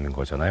들어가 있는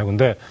거잖아요.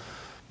 근데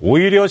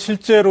오히려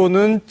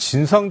실제로는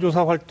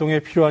진상조사 활동에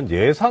필요한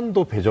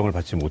예산도 배정을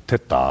받지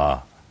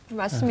못했다.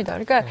 맞습니다.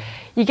 그러니까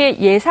이게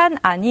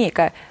예산안이,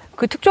 그러니까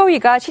그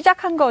특조위가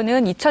시작한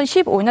거는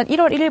 2015년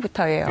 1월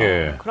 1일부터예요.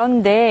 예.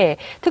 그런데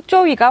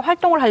특조위가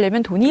활동을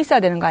하려면 돈이 있어야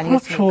되는 거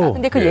아니겠습니까? 그렇죠.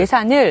 근데 그 예.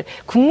 예산을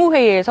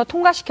국무회의에서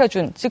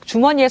통과시켜준, 즉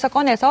주머니에서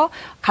꺼내서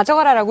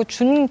가져가라라고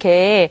준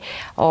게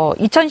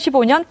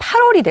 2015년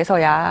 8월이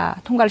돼서야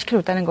통과를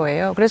시켜줬다는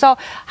거예요. 그래서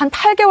한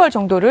 8개월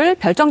정도를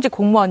별정직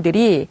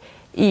공무원들이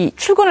이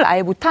출근을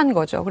아예 못한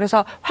거죠.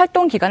 그래서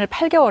활동 기간을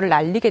 8개월을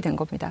날리게 된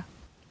겁니다.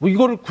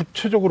 이거를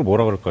구체적으로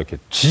뭐라 그럴까? 이렇게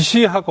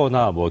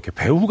지시하거나 이렇게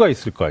배후가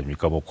있을 거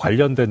아닙니까?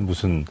 관련된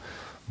무슨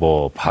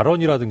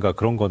발언이라든가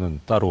그런 거는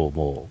따로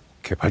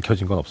이렇게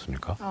밝혀진 건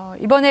없습니까?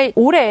 이번에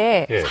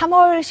올해 예.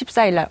 3월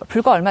 14일 날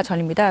불과 얼마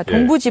전입니다. 예.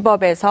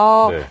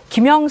 동부지법에서 네.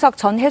 김영석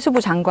전 해수부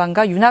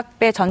장관과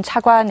윤학배 전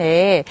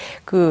차관의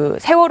그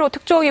세월호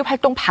특조위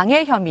활동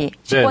방해 혐의,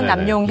 직권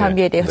남용 네네네.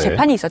 혐의에 대해서 네.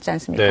 재판이 있었지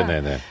않습니까?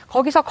 네네네.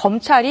 거기서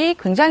검찰이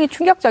굉장히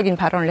충격적인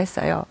발언을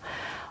했어요.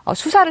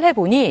 수사를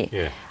해보니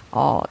예.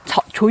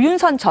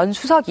 조윤선 전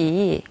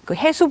수석이 그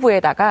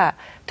해수부에다가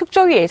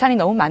특조위 예산이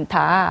너무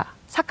많다.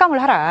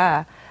 삭감을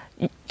하라.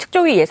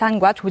 특조위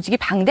예산과 조직이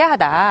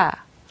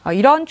방대하다.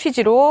 이런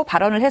취지로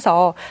발언을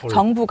해서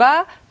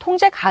정부가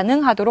통제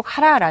가능하도록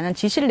하라라는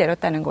지시를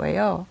내렸다는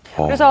거예요.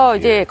 그래서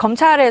이제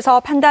검찰에서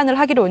판단을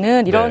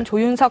하기로는 이런 네.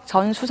 조윤석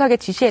전 수석의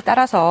지시에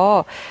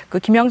따라서 그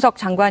김영석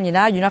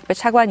장관이나 윤학배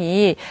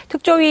차관이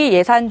특조위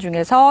예산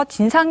중에서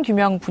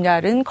진상규명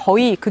분야는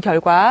거의 그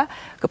결과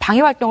그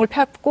방해 활동을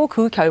폈고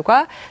그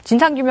결과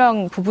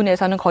진상규명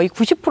부분에서는 거의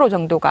 90%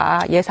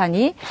 정도가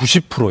예산이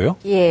 90%요?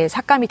 예,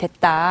 삭감이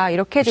됐다.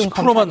 이렇게 지금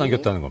 10%만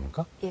남겼다는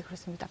겁니까? 예,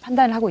 그렇습니다.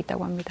 판단을 하고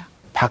있다고 합니다.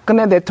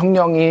 박근혜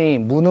대통령이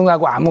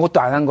무능하고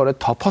아무것도 안 한 거를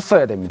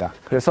덮었어야 됩니다.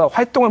 그래서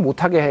활동을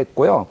못하게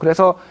했고요.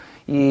 그래서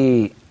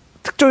이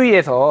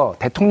특조위에서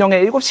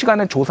대통령의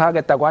 7시간을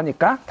조사하겠다고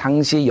하니까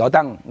당시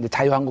여당 이제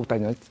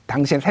자유한국당,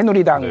 당시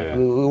새누리당 네.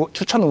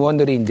 추천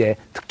의원들이 이제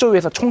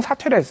특조위에서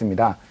총사퇴를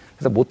했습니다.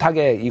 그래서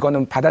못하게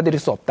이거는 받아들일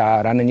수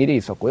없다라는 일이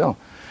있었고요.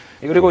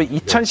 그리고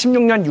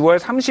 2016년 6월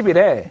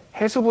 30일에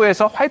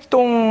해수부에서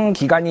활동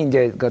기간이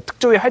이제 그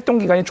특조위 활동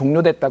기간이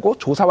종료됐다고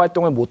조사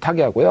활동을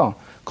못하게 하고요.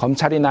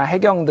 검찰이나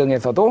해경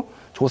등에서도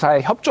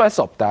조사에 협조할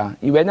수 없다.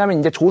 왜냐하면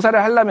이제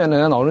조사를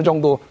하려면은 어느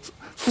정도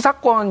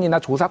수사권이나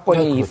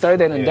조사권이 그렇죠. 있어야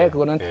되는데 예,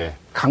 그거는 예.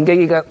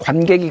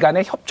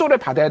 관계기관의 협조를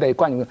받아야 될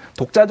거 아니면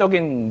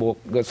독자적인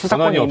그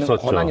수사권이 있는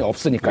없었죠. 권한이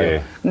없으니까요.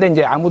 예. 근데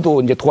이제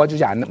아무도 이제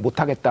도와주지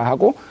못하겠다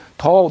하고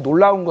더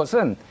놀라운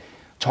것은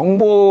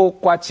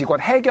정보과 직원,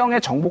 해경의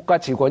정보과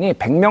직원이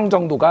 100명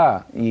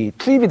정도가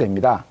투입이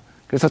됩니다.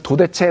 그래서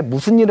도대체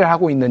무슨 일을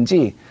하고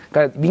있는지,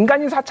 그러니까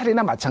민간인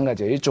사찰이나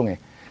마찬가지예요, 일종의.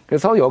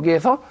 그래서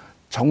여기에서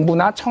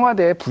정부나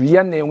청와대에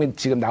불리한 내용이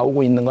지금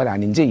나오고 있는 건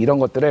아닌지 이런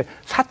것들을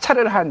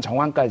사찰을 한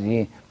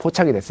정황까지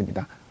포착이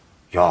됐습니다.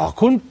 야,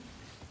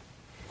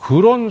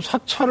 그런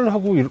사찰을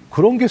하고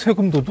그런 게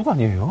세금 도둑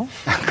아니에요?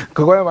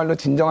 그거야말로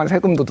진정한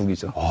세금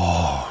도둑이죠.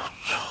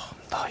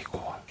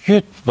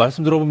 이게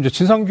말씀 들어보면 이제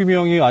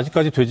진상규명이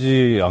아직까지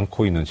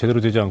제대로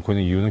되지 않고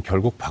있는 이유는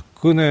결국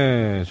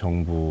박근혜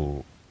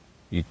정부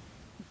이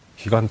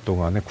기간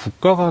동안에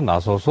국가가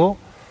나서서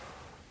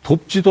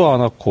돕지도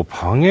않았고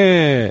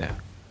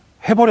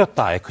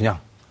방해해버렸다. 아예 그냥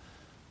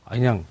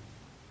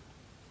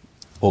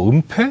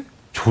은폐?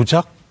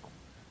 조작?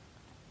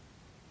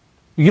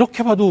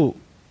 이렇게 봐도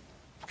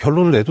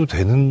결론을 내도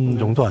되는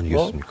정도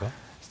아니겠습니까?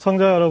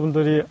 시청자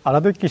여러분들이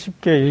알아듣기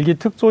쉽게 일기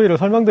특조위를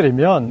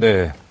설명드리면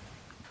네.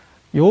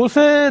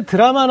 요새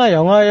드라마나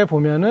영화에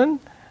보면은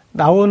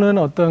나오는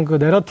어떤 그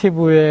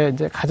내러티브의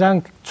이제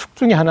가장 축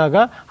중에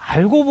하나가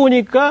알고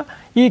보니까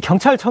이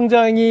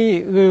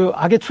경찰청장이 그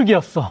악의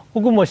축이었어.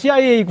 혹은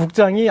CIA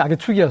국장이 악의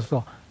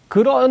축이었어.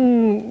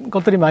 그런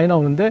것들이 많이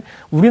나오는데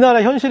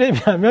우리나라 현실에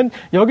비하면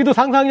여기도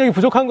상상력이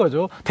부족한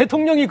거죠.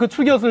 대통령이 그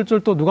축이었을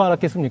줄 또 누가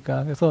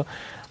알았겠습니까? 그래서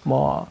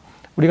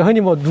우리가 흔히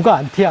누가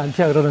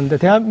안티야 그러는데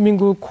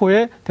대한민국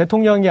코에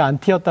대통령이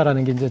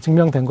안티였다라는 게 이제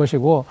증명된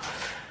것이고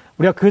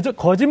우리가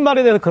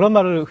거짓말에 대해서 그런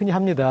말을 흔히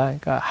합니다.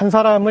 그러니까 한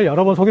사람을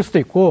여러 번 속일 수도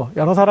있고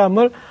여러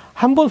사람을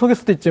한 번 속일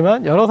수도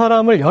있지만 여러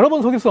사람을 여러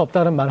번 속일 수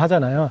없다는 말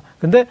하잖아요.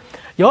 근데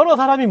여러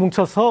사람이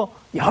뭉쳐서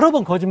여러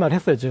번 거짓말을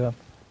했어요, 지금.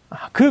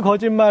 그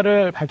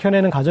거짓말을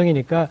밝혀내는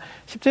과정이니까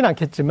쉽지는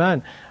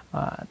않겠지만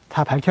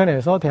다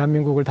밝혀내서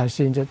대한민국을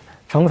다시 이제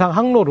정상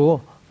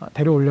항로로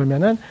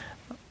데려오려면은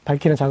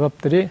밝히는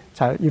작업들이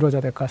잘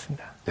이루어져야 될 것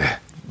같습니다. 네.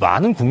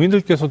 많은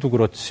국민들께서도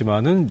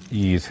그렇지만은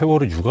이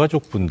세월호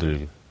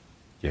유가족분들의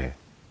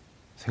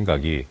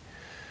생각이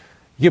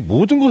이게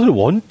모든 것을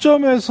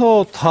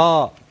원점에서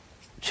다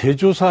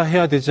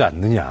재조사해야 되지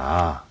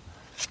않느냐.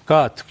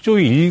 그러니까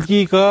특조위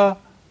 1기가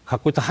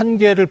갖고 있던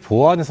한계를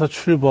보완해서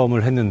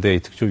출범을 했는데 이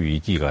특조위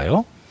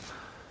 2기가요.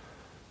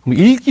 그럼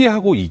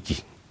 1기하고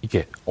 2기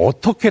이게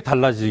어떻게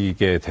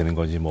달라지게 되는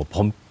건지 뭐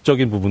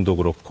법적인 부분도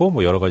그렇고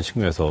뭐 여러 가지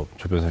측면에서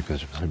조 변호사님께서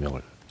좀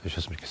설명을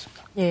해주셨으면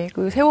좋겠습니다. 예,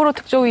 그 세월호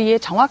특조위의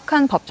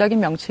정확한 법적인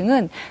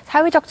명칭은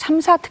사회적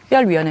참사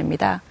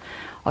특별위원회입니다.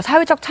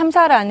 사회적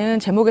참사라는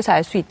제목에서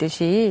알 수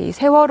있듯이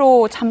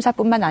세월호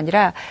참사뿐만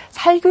아니라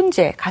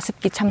살균제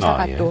가습기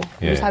참사가 또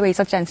우리 사회에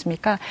있었지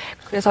않습니까?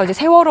 그래서 이제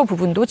세월호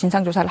부분도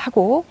진상조사를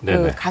하고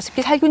그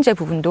가습기 살균제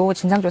부분도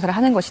진상조사를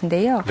하는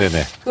것인데요.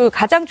 네네. 그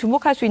가장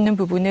주목할 수 있는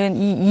부분은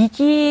이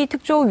 2기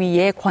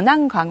특조위의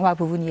권한 강화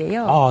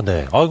부분이에요. 아,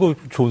 네. 아, 이거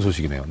좋은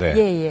소식이네요. 네.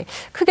 예.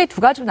 크게 두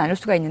가지로 나눌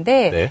수가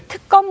있는데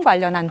특검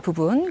관련한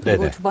부분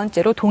그리고 두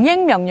번째로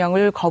동행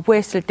명령을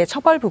거부했을 때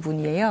처벌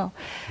부분이에요.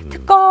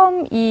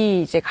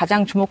 특검이 이제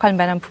가장 주목할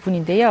만한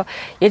부분인데요.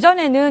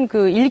 예전에는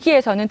그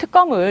 1기에서는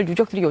특검을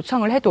유족들이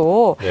요청을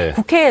해도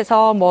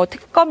국회에서 뭐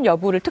특검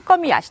여부를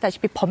특검이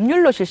아시다시피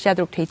법률로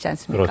실시하도록 돼 있지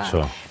않습니까?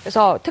 그렇죠.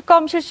 그래서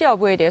특검 실시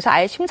여부에 대해서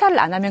아예 심사를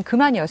안 하면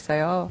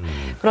그만이었어요.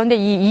 그런데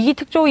이 2기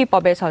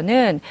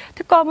특조위법에서는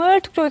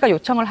특조위가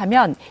요청을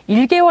하면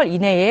 1개월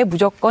이내에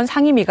무조건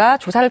상임위가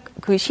조사를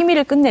그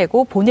심의를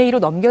끝내고 본회의로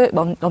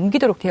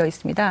넘기도록 되어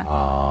있습니다.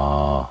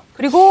 아.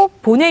 그리고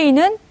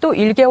본회의는 또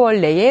 1개월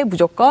내에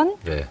무조건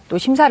또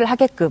심사를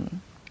하게끔.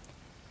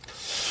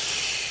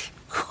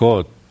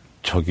 그거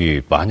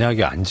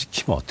만약에 안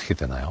지키면 어떻게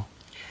되나요?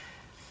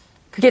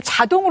 그게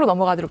자동으로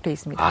넘어가도록 되어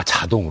있습니다. 아,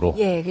 자동으로?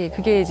 예,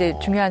 그게 이제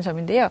중요한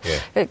점인데요.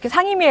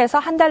 상임위에서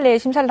한 달 내에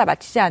심사를 다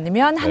마치지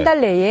않으면 한 달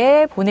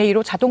내에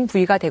본회의로 자동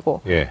부의가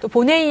되고 또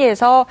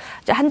본회의에서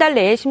한 달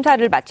내에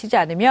심사를 마치지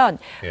않으면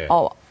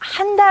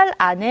한 달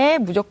안에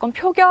무조건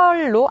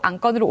표결로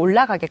안건으로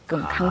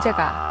올라가게끔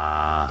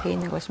강제가 돼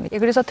있는 것입니다.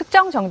 그래서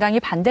특정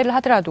정당이 반대를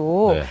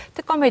하더라도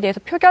특검에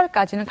대해서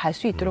표결까지는 갈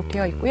수 있도록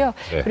되어 있고요.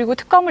 그리고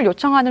특검을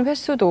요청하는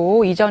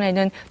횟수도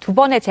이전에는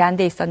 2번에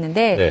제한돼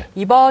있었는데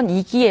이번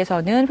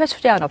 2기에서는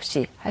횟수 제한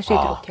없이 할 수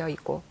있도록 되어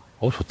있고.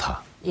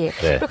 좋다.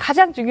 그리고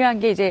가장 중요한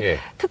게 이제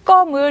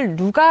특검을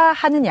누가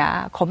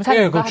하느냐,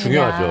 검사를 누가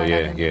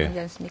하느냐라는 부분이지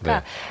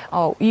않습니까?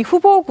 이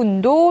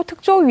후보군도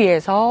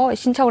특조위에서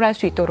신청을 할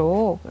수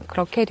있도록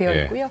그렇게 되어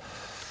있고요.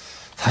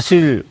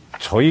 사실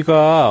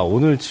저희가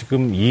오늘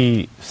지금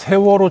이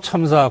세월호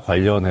참사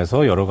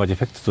관련해서 여러 가지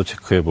팩트도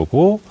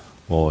체크해보고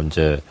뭐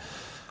이제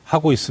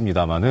하고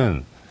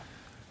있습니다만은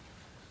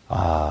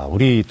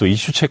우리 또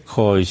이슈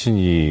체커이신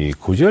이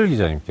고지열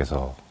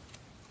기자님께서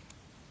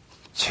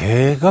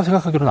제가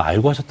생각하기로는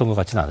알고 하셨던 것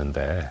같진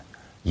않은데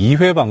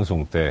 2회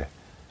방송 때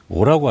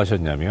뭐라고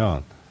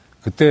하셨냐면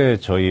그때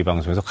저희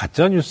방송에서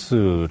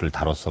가짜뉴스를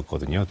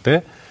다뤘었거든요.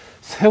 그때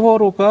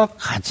세월호가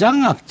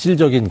가장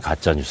악질적인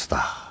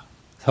가짜뉴스다.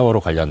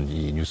 세월호 관련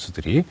이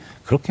뉴스들이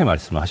그렇게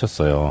말씀을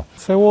하셨어요.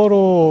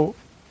 세월호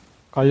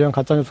관련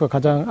가짜뉴스가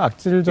가장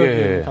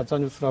악질적인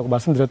가짜뉴스라고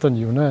말씀드렸던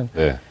이유는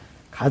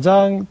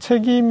가장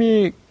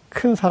책임이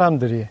큰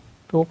사람들이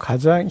또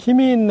가장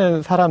힘이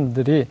있는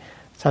사람들이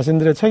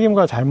자신들의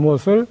책임과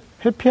잘못을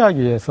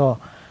회피하기 위해서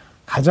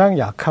가장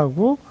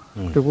약하고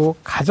그리고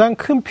가장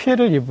큰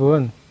피해를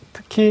입은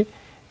특히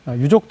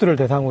유족들을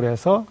대상으로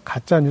해서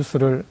가짜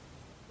뉴스를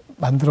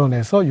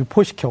만들어내서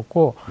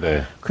유포시켰고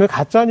그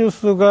가짜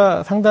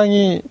뉴스가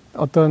상당히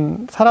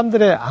어떤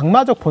사람들의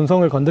악마적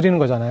본성을 건드리는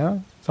거잖아요.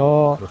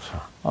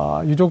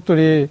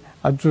 유족들이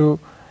아주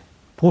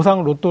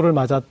보상 로또를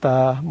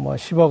맞았다, 뭐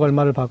 10억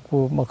얼마를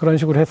받고 뭐 그런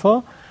식으로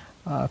해서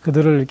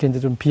그들을 이렇게 이제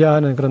좀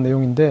비하하는 그런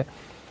내용인데.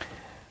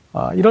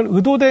 이런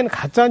의도된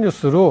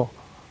가짜뉴스로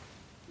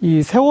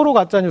이 세월호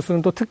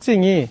가짜뉴스는 또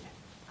특징이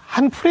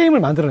한 프레임을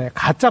만들어내요.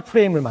 가짜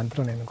프레임을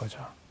만들어내는 거죠.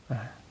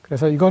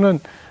 그래서 이거는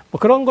뭐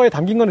그런 거에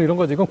담긴 거는 이런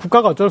거죠. 이건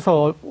국가가 어쩔 수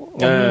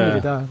없는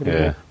일이다.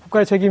 그리고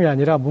국가의 책임이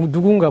아니라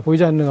누군가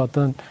보이지 않는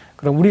어떤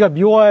그런 우리가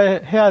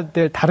미워해야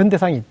될 다른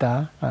대상이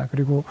있다.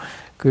 그리고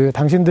그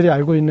당신들이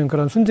알고 있는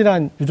그런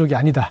순진한 유족이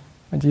아니다.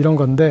 이제 이런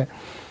건데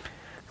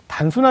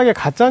단순하게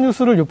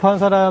가짜뉴스를 유포한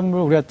사람을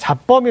우리가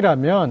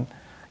잡범이라면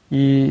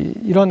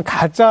이런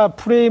가짜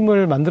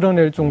프레임을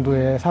만들어낼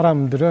정도의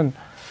사람들은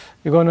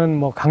이거는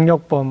뭐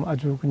강력범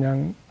아주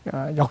그냥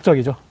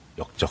역적이죠.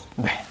 역적.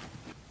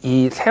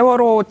 이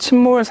세월호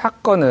침몰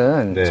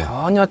사건은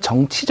전혀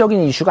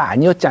정치적인 이슈가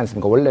아니었지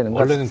않습니까? 원래는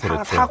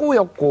그렇죠.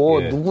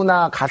 사고였고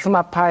누구나 가슴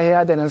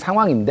아파해야 되는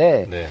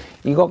상황인데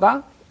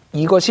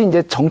이것이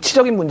이제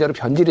정치적인 문제로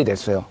변질이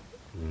됐어요.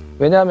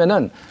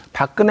 왜냐하면은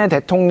박근혜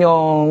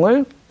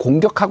대통령을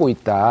공격하고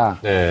있다.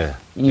 네.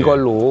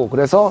 이걸로.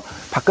 그래서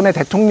박근혜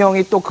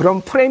대통령이 또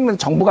그런 프레임을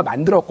정부가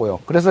만들었고요.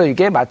 그래서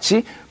이게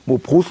마치 뭐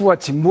보수와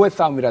진보의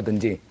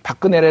싸움이라든지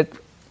박근혜를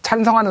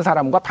찬성하는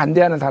사람과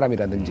반대하는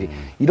사람이라든지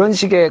이런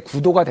식의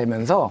구도가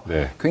되면서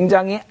네.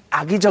 굉장히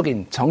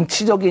악의적인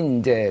정치적인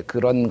이제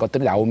그런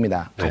것들이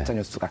나옵니다. 네.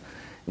 가짜뉴스가.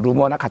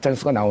 루머나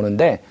가짜뉴스가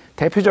나오는데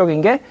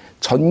대표적인 게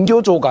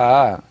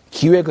전교조가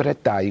기획을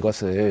했다,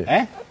 이것을.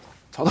 에?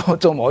 저도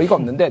좀 어이가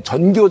없는데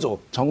전교조,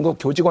 전국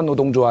교직원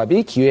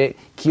노동조합이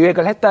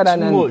기획을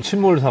했다라는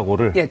침몰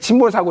사고를. 예,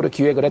 침몰 사고를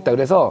기획을 했다.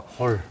 그래서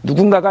헐.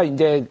 누군가가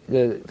이제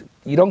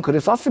이런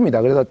글을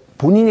썼습니다. 그래서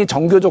본인이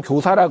전교조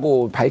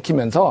교사라고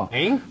밝히면서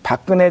에잉?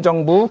 박근혜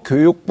정부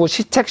교육부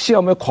시책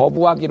시험을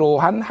거부하기로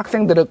한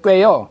학생들을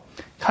꿰어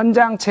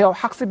현장 체험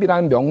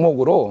학습이라는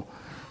명목으로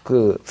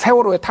그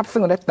세월호에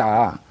탑승을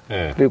했다.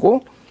 네.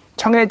 그리고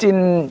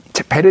청해진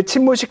배를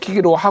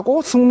침몰시키기로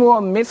하고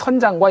승무원 및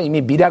선장과 이미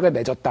밀약을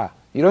맺었다.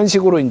 이런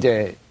식으로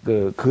이제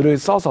그 글을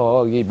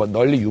써서 이게 뭐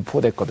널리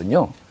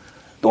유포됐거든요.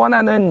 또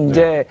하나는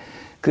이제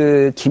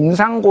그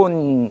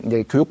김상곤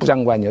이제 교육부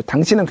장관이요.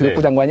 당시는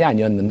교육부 장관이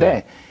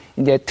아니었는데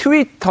이제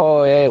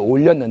트위터에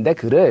올렸는데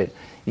글을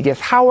이게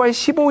 4월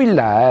 15일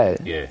날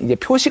이제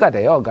표시가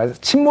돼요. 그러니까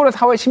침몰을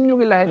 4월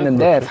 16일 날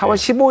했는데 4월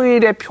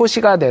 15일에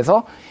표시가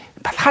돼서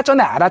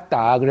사전에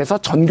알았다. 그래서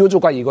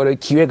전교조가 이거를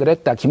기획을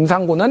했다.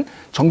 김상곤은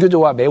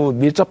전교조와 매우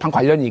밀접한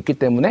관련이 있기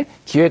때문에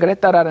기획을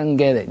했다라는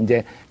게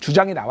이제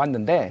주장이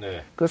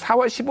나왔는데 그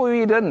 4월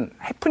 15일은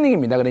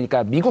해프닝입니다.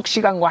 그러니까 미국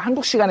시간과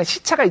한국 시간에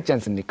시차가 있지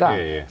않습니까?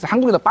 그래서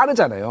한국이 더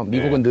빠르잖아요.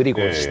 미국은 느리고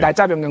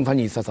날짜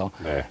변경선이 있어서.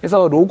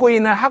 그래서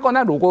로그인을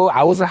하거나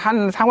로그아웃을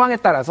한 상황에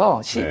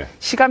따라서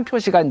시간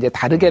표시가 이제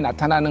다르게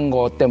나타나는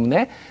것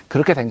때문에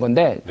그렇게 된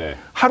건데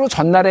하루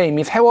전날에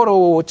이미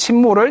세월호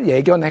침몰을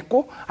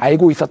예견했고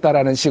알고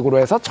있었다라는 식으로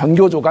해서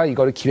전교조가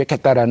이걸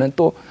기획했다라는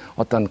또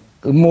어떤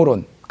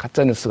음모론,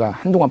 가짜뉴스가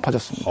한동안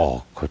퍼졌습니다.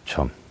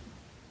 그렇죠.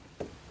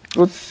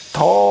 그리고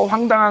더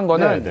황당한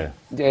거는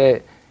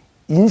이제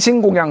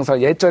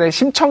인신공양서, 예전에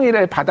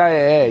심청이를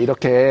바다에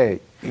이렇게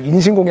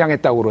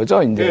인신공양했다고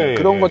그러죠. 이제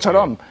그런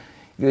것처럼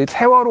그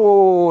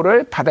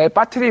세월호를 바다에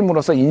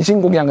빠뜨림으로써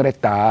인신공양을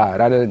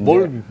했다라는.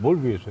 뭘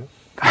위해서요?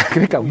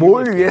 그러니까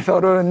뭘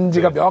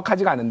위해서는지가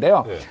명확하지가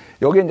않은데요.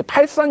 여기에 이제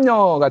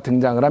팔선녀가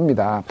등장을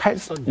합니다.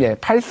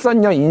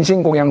 팔선녀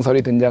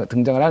인신공양설이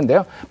등장을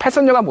하는데요.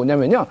 팔선녀가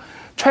뭐냐면요.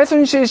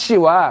 최순실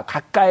씨와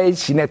가까이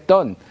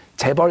지냈던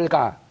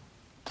재벌가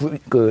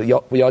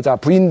여자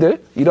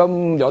부인들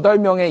이런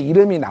 8명의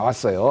이름이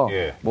나왔어요.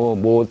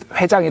 뭐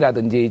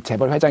회장이라든지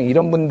재벌 회장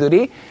이런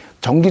분들이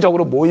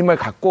정기적으로 모임을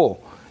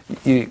갖고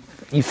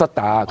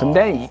있었다.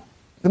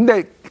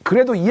 근데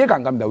그래도 이해가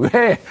안 갑니다.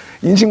 왜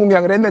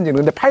인신공양을 했는지는.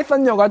 근데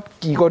팔선녀가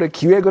이거를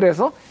기획을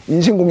해서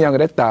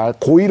인신공양을 했다.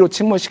 고의로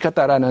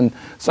침몰시켰다라는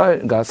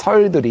그러니까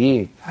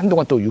설들이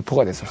한동안 또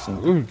유포가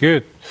됐었습니다.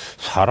 이게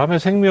사람의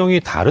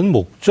생명이 다른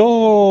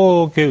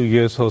목적에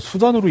의해서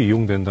수단으로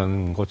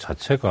이용된다는 것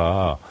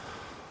자체가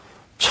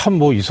참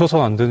뭐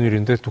있어서는 안 되는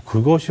일인데 또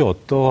그것이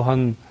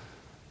어떠한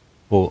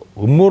뭐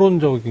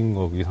음모론적인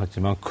거긴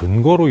하지만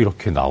근거로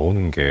이렇게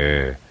나오는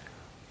게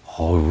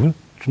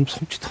좀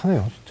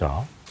섬찟하네요,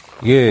 진짜.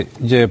 이게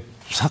이제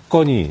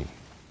사건이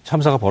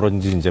참사가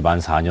벌어진 지 이제 만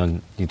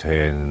 4년이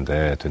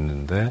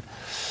됐는데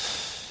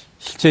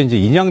실제 이제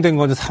인양된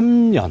건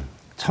 3년,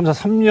 참사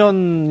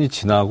 3년이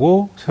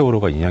지나고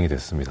세월호가 인양이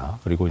됐습니다.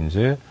 그리고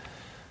이제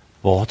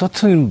뭐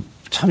어떻든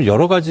참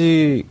여러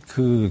가지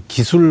그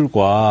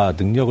기술과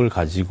능력을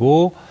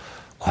가지고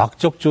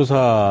과학적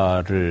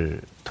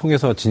조사를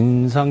통해서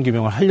진상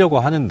규명을 하려고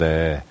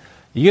하는데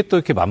이게 또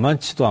이렇게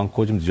만만치도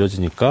않고 좀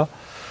늦어지니까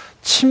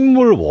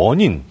침몰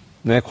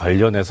원인에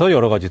관련해서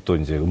여러 가지 또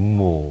이제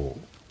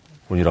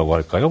음모론이라고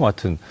할까요? 뭐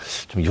하여튼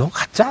좀 이건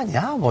가짜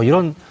아니야? 뭐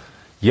이런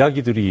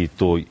이야기들이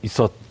또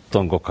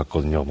있었던 것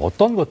같거든요. 뭐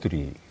어떤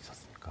것들이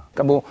있었습니까?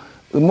 그러니까 뭐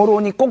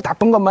음모론이 꼭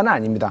나쁜 것만은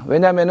아닙니다.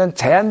 왜냐하면은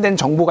제한된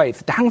정보가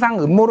있을 때 항상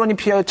음모론이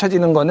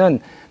피어쳐지는 거는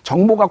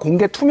정보가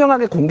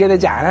투명하게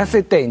공개되지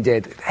않았을 때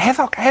이제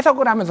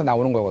해석을 하면서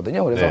나오는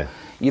거거든요. 그래서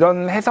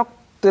이런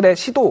해석들의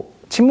시도,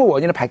 침몰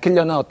원인을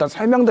밝히려는 어떤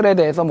설명들에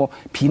대해서 뭐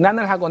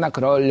비난을 하거나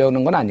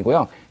그러려는 건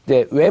아니고요.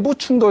 이제 외부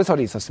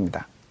충돌설이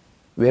있었습니다.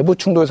 외부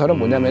충돌설은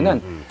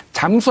뭐냐면은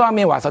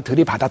잠수함이 와서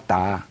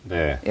들이받았다.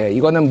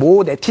 이거는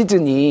모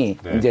네티즌이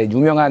이제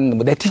유명한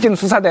뭐 네티즌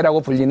수사대라고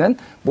불리는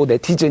모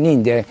네티즌이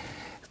이제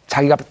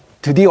자기가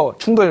드디어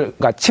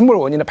그러니까 침몰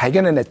원인을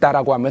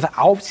발견해냈다라고 하면서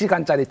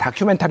 9시간짜리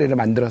다큐멘터리를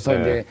만들어서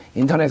이제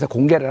인터넷에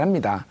공개를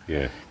합니다.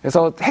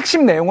 그래서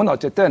핵심 내용은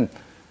어쨌든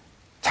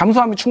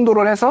잠수함이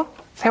충돌을 해서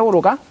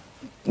세월호가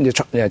이제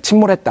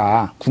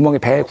침몰했다.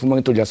 배에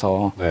구멍이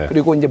뚫려서.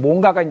 그리고 이제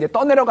뭔가가 이제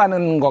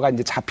떠내려가는 거가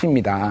이제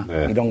잡힙니다.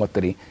 이런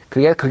것들이.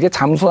 그게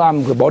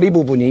잠수함 그 머리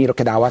부분이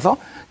이렇게 나와서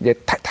이제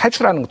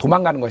탈출하는,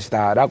 도망가는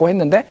것이다라고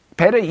했는데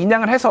배를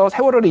인양을 해서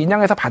세월호를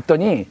인양해서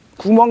봤더니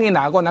구멍이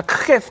나거나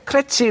크게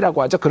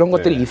스크래치라고 하죠. 그런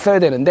것들이 있어야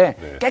되는데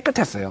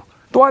깨끗했어요.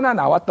 또 하나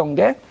나왔던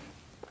게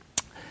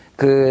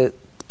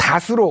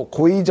다수로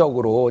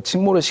고의적으로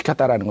침몰을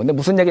시켰다라는 건데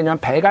무슨 얘기냐면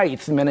배가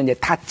있으면은 이제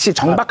닻이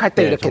정박할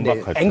때 이렇게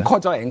정박할 때.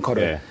 앵커죠,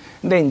 앵커를. 네.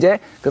 근데 이제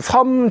그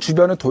섬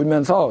주변을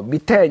돌면서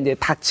밑에 이제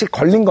닻이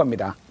걸린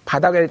겁니다.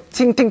 바닥을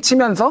팅팅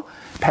치면서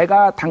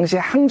배가 당시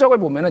항적을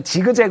보면은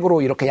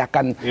지그재그로 이렇게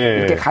약간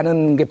이렇게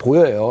가는 게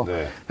보여요.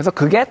 네. 그래서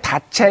그게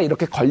닻에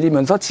이렇게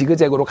걸리면서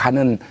지그재그로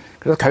가는,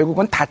 그래서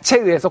결국은 닻에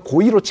의해서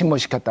고의로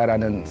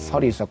침몰시켰다라는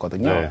설이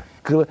있었거든요. 네.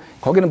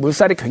 거기는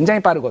물살이 굉장히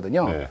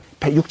빠르거든요. 네.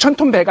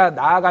 6,000톤 배가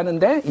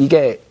나아가는데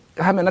이게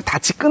하면은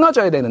닻이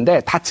끊어져야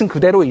되는데 닻은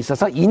그대로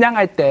있어서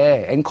인양할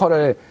때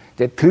앵커를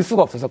이제 들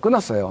수가 없어서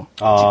끊었어요.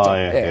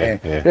 직접.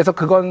 그래서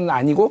그건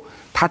아니고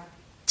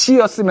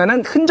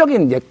닻이었으면은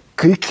흔적이 이제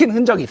긁힌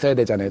흔적이 있어야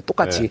되잖아요.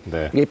 똑같이.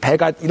 이게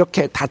배가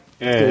이렇게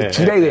그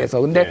줄에 의해서.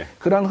 근데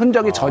그런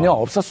흔적이 전혀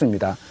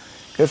없었습니다.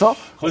 그래서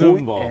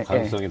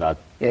가능성이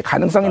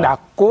가능성이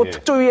낮고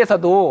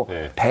특조위에서도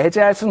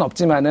배제할 수는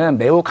없지만은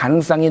매우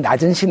가능성이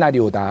낮은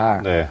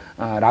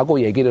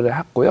시나리오다라고 얘기를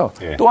했고요.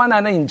 또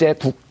하나는 이제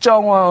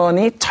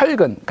국정원이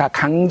철근, 그러니까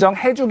강정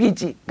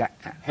해주기지,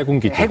 그러니까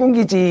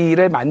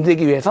해군기지를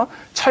만들기 위해서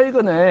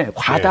철근을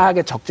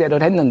과다하게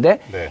적재를 했는데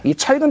이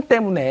철근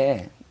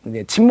때문에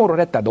이제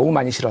침몰을 했다. 너무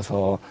많이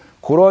실어서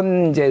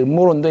그런 이제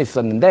음모론도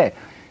있었는데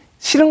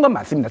실은 건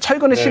맞습니다.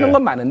 철근을 실은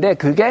건 많은데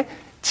그게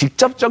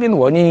직접적인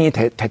원인이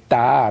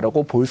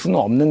됐다라고 볼 수는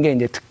없는 게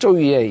이제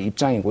특조위의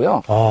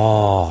입장이고요.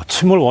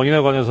 침몰 원인에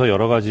관해서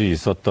여러 가지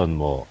있었던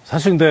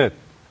사실 근데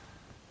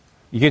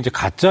이게 이제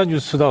가짜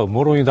뉴스다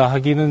음모론이다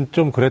하기는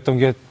좀 그랬던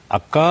게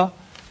아까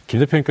김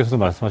대표님께서도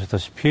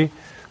말씀하셨다시피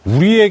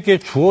우리에게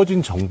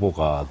주어진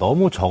정보가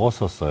너무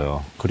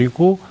적었었어요.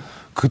 그리고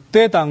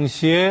그때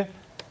당시에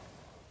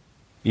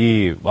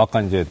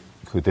아까 이제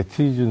그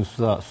네티즌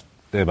수사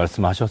때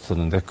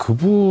말씀하셨었는데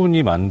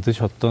그분이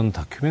만드셨던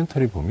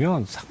다큐멘터리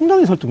보면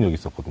상당히 설득력이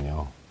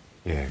있었거든요.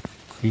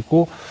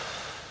 그리고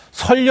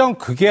설령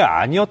그게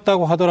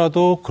아니었다고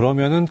하더라도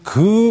그러면은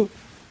그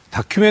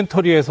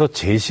다큐멘터리에서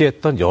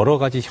제시했던 여러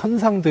가지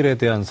현상들에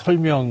대한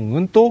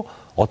설명은 또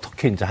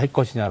어떻게 이제 할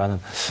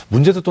것이냐라는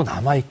문제도 또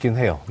남아있긴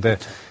해요. 근데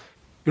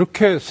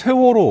이렇게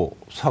세월호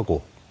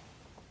사고,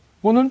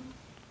 이거는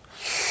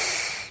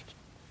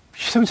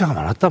희생자가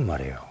많았단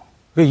말이에요.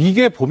 그러니까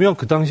이게 보면,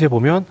 그 당시에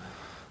보면,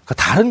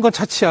 다른 건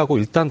차치하고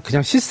일단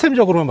그냥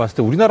시스템적으로만 봤을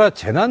때 우리나라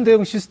재난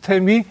대응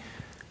시스템이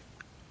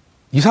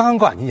이상한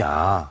거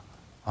아니냐.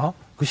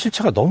 그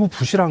실체가 너무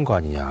부실한 거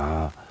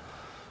아니냐.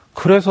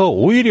 그래서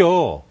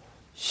오히려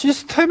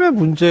시스템의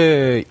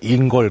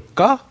문제인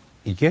걸까?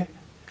 이게?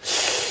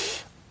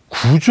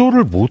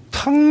 구조를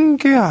못한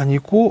게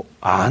아니고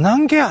안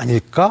한 게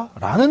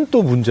아닐까라는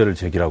또 문제를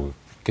제기하고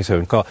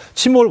계세요. 그러니까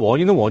침몰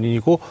원인은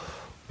원인이고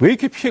왜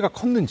이렇게 피해가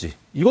컸는지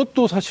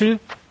이것도 사실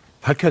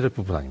밝혀야 될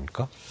부분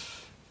아닙니까?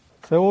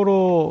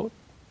 세월호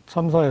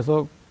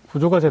참사에서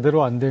구조가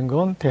제대로 안 된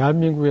건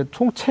대한민국의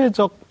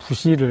총체적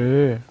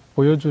부실을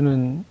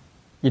보여주는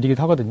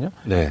일이기도 하거든요.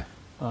 네.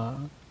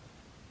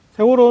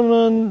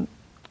 세월호는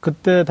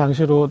그때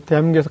당시로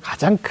대한민국에서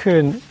가장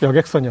큰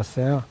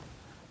여객선이었어요.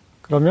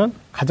 그러면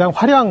가장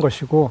화려한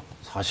것이고.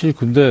 사실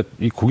근데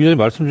이 고 기자님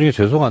말씀 중에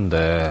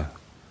죄송한데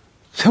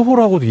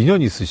세월호하고도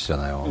인연이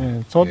있으시잖아요.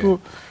 네, 저도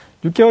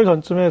 6개월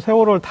전쯤에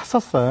세월호를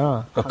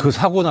탔었어요. 그러니까 그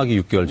사고 나기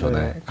 6개월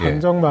전에. 네,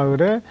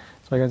 강정마을에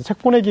저희가 책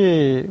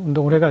보내기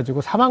운동을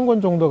해가지고 4만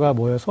권 정도가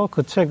모여서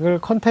그 책을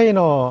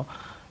컨테이너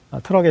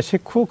트럭에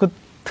싣고 그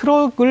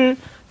트럭을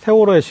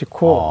세월호에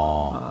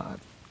싣고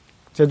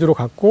제주로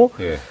갔고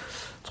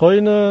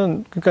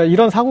저희는 그러니까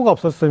이런 사고가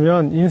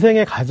없었으면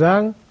인생의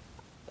가장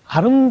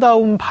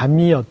아름다운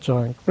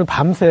밤이었죠. 그리고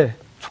밤새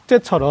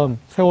축제처럼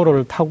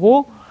세월호를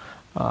타고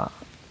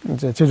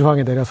이제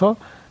제주항에 내려서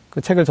그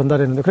책을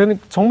전달했는데 그러니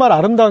정말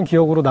아름다운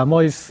기억으로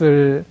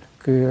남아있을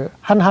그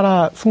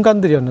하나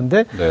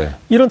순간들이었는데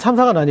이런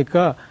참사가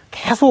나니까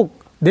계속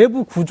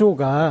내부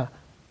구조가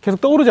계속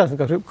떠오르지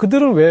않습니까?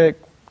 그들은 왜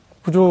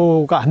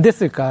구조가 안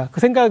됐을까?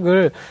 그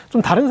생각을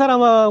좀 다른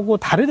사람하고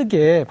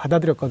다르게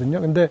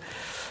받아들였거든요. 근데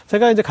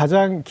제가 이제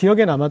가장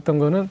기억에 남았던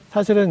거는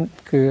사실은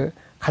그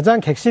가장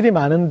객실이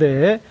많은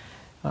데에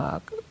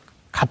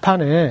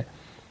가판에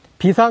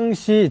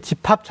비상시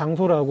집합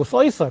장소라고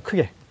써 있어요.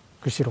 크게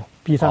글씨로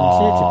비상시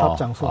집합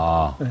장소.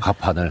 네.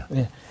 가판을.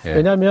 네.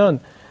 왜냐하면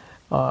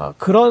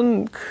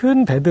그런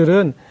큰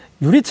배들은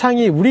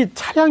유리창이 우리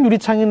차량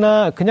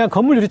유리창이나 그냥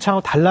건물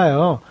유리창하고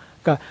달라요.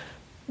 그러니까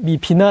이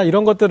비나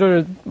이런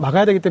것들을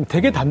막아야 되기 때문에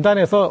되게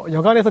단단해서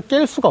여간에서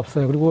깰 수가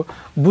없어요. 그리고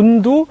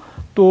문도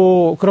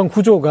또 그런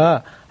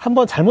구조가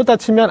한번 잘못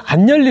닫히면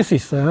안 열릴 수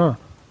있어요.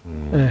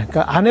 네,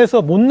 그러니까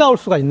안에서 못 나올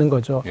수가 있는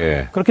거죠.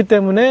 그렇기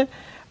때문에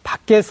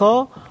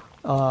밖에서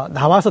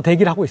나와서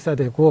대기를 하고 있어야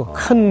되고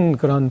큰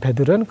그런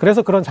배들은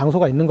그래서 그런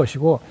장소가 있는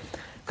것이고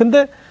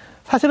근데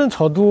사실은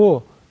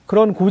저도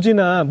그런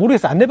고지나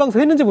모르겠어요.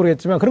 안내방송 했는지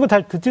모르겠지만 그런 거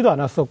잘 듣지도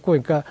않았었고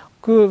그러니까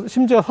그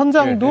심지어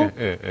선장도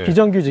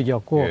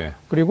비정규직이었고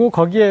그리고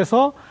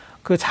거기에서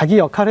그 자기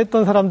역할을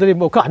했던 사람들이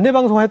뭐 그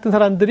안내방송 했던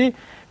사람들이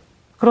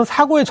그런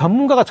사고의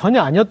전문가가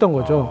전혀 아니었던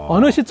거죠.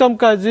 어느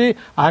시점까지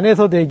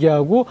안에서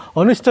대기하고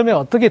어느 시점에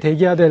어떻게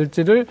대기해야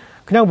될지를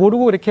그냥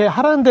모르고 이렇게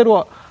하라는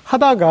대로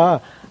하다가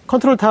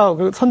컨트롤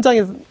타워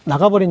선장이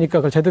나가버리니까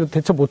그걸 제대로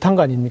대처 못한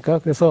거 아닙니까?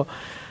 그래서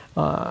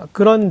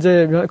그런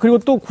이제 그리고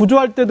또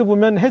구조할 때도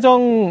보면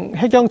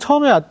해경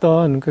처음에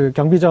왔던 그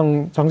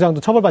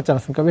정장도 처벌받지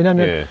않았습니까?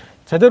 왜냐하면 예.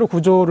 제대로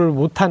구조를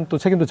못한 또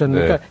책임도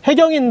졌는데 네. 그러니까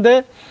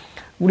해경인데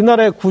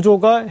우리나라의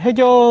구조가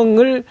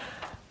해경을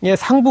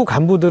상부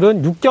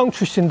간부들은 육경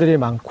출신들이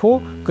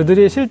많고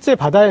그들이 실제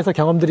바다에서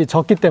경험들이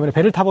적기 때문에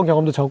배를 타본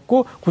경험도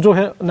적고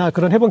구조나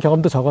그런 해본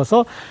경험도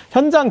적어서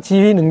현장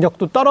지휘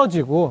능력도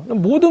떨어지고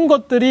모든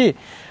것들이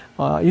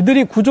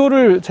이들이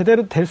구조를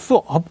제대로 될 수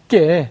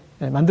없게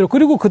만들어.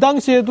 그리고 그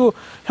당시에도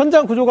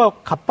현장 구조가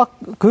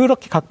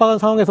그렇게 각박한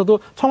상황에서도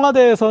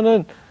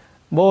청와대에서는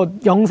뭐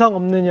영상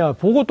없느냐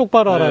보고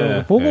똑바로 하라는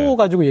거 보고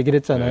가지고 얘기를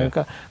했잖아요.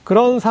 그러니까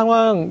그런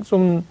상황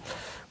좀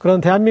그런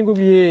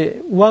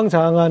대한민국이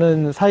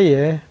우왕좌왕하는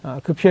사이에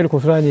그 피해를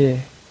고스란히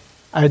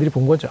아이들이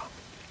본 거죠.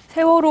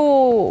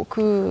 세월호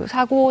그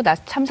사고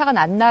참사가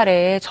난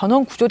날에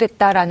전원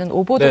구조됐다라는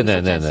오보도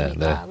있었지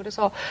않습니까?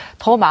 그래서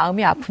더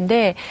마음이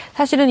아픈데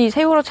사실은 이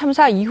세월호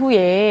참사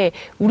이후에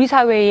우리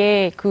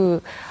사회에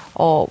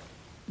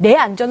내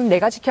안전은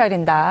내가 지켜야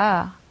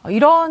된다.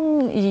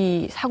 이런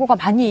이 사고가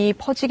많이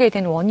퍼지게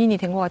된 원인이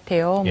된 것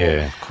같아요.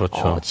 예,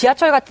 그렇죠.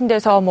 지하철 같은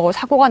데서 뭐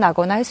사고가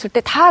나거나 했을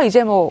때 다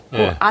이제 그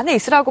안에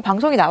있으라고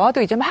방송이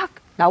나와도 이제 막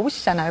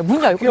나오시잖아요. 문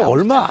열고 나오시잖아요.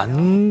 얼마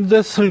안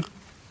됐을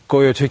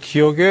거예요. 제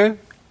기억에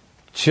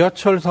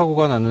지하철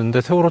사고가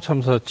났는데 세월호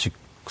참사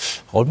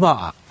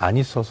얼마 안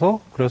있어서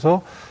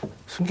그래서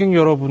승객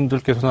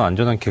여러분들께서는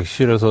안전한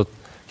객실에서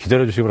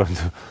기다려주시기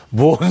바랍니다.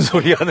 뭔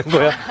소리 하는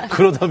거야?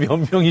 그러다 몇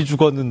명이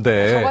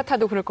죽었는데. 저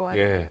같아도 그럴 것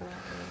같아요. 예.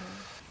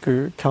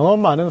 그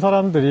경험 많은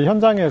사람들이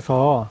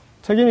현장에서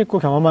책임 있고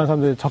경험 많은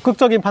사람들이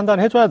적극적인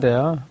판단을 해줘야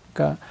돼요.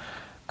 그러니까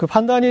그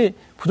판단이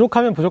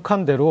부족하면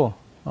부족한 대로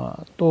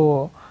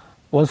또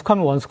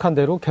원숙하면 원숙한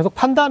대로 계속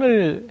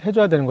판단을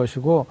해줘야 되는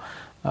것이고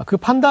그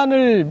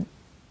판단을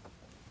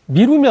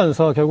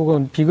미루면서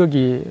결국은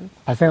비극이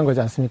발생한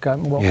거지 않습니까?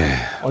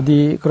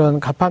 어디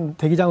그런 갑판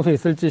대기 장소에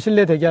있을지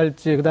실내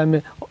대기할지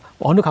그다음에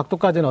어느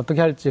각도까지는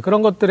어떻게 할지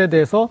그런 것들에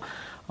대해서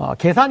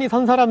계산이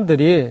선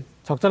사람들이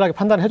적절하게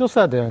판단을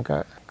해줬어야 돼요.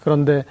 그러니까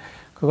그런데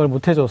그걸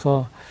못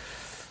해줘서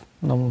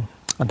너무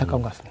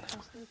안타까운 것 같습니다.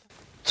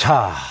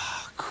 자,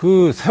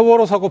 그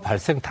세월호 사고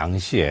발생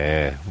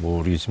당시에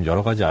우리 지금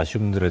여러 가지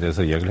아쉬움들에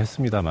대해서 이야기를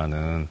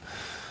했습니다만은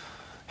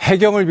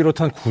해경을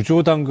비롯한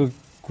구조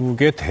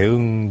당국의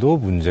대응도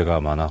문제가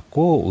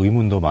많았고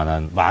의문도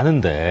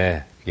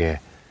많은데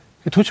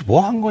도대체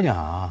뭐 한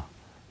거냐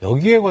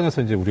여기에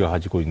관해서 이제 우리가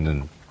가지고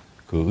있는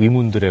그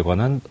의문들에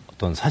관한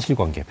어떤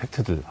사실관계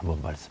팩트들 한번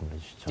말씀해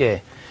주시죠.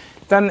 예.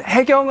 일단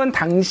해경은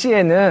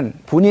당시에는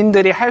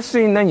본인들이 할 수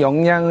있는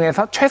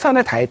역량에서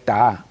최선을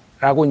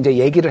다했다라고 이제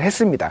얘기를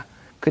했습니다.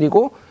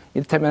 그리고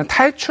이를테면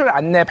탈출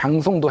안내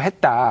방송도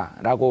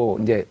했다라고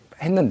이제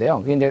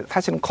했는데요. 그게 이제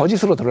사실은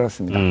거짓으로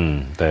드러났습니다.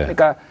 네.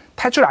 그러니까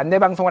탈출 안내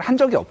방송을 한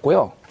적이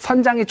없고요.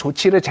 선장이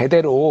조치를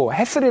제대로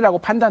했으리라고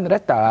판단을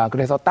했다.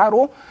 그래서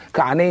따로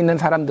그 안에 있는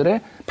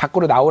사람들을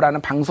밖으로 나오라는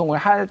방송을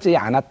하지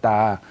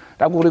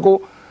않았다라고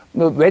그리고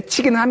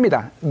외치기는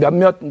합니다.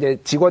 몇몇 이제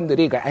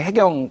직원들이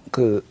해경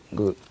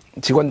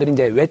직원들이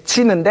이제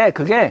외치는데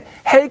그게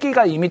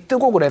헬기가 이미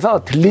뜨고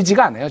그래서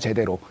들리지가 않아요,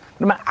 제대로.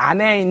 그러면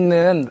안에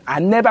있는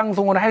안내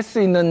방송을 할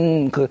수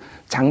있는 그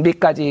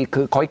장비까지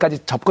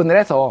거기까지 접근을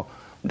해서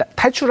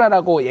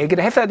탈출하라고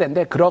얘기를 했어야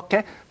되는데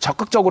그렇게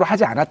적극적으로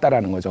하지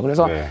않았다라는 거죠.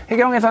 그래서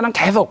해경에서는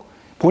계속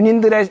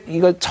본인들의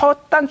이거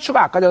첫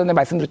단추가 아까 전에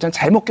말씀드렸지만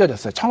잘못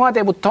끼워졌어요.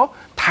 청와대부터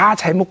다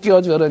잘못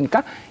끼워져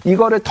그러니까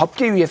이거를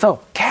덮기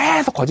위해서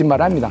계속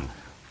거짓말을 합니다.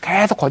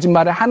 계속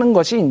거짓말을 하는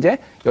것이 이제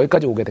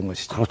여기까지 오게 된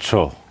것이죠.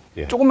 그렇죠.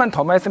 예. 조금만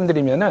더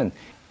말씀드리면은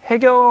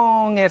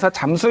해경에서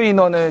잠수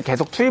인원을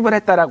계속 투입을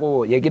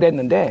했다라고 얘기를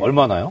했는데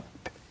얼마나요?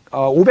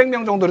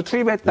 500명 정도를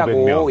투입했다고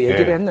 500명.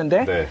 얘기를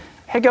했는데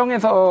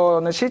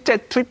해경에서는 실제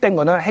투입된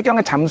거는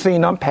해경의 잠수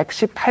인원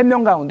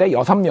 118명 가운데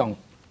 6명.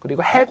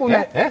 그리고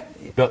해군의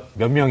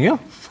몇 명이요?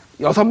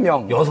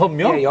 6명.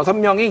 6명? 예,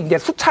 6명이 이제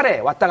수차례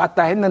왔다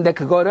갔다 했는데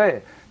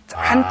그거를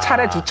한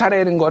차례 두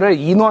차례 이런 거를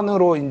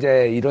인원으로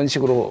이제 이런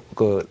식으로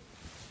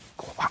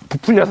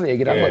부풀려서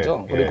얘기를 한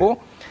거죠. 그리고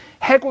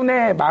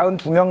해군의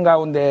 42명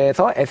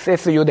가운데에서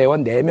SSU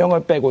대원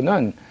 4명을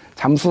빼고는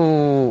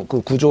잠수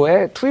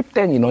구조에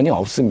투입된 인원이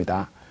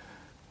없습니다.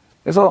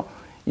 그래서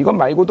이것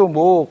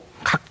말고도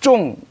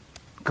각종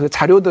그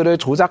자료들을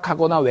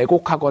조작하거나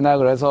왜곡하거나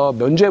그래서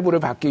면죄부를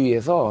받기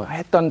위해서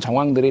했던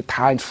정황들이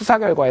다 수사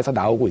결과에서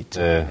나오고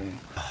있죠. 네.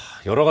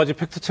 여러 가지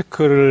팩트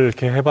체크를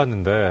이렇게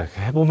해봤는데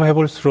해보면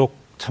해볼수록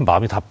참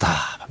마음이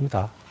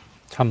답답합니다.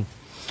 참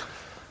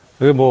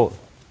이게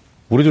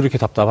우리도 이렇게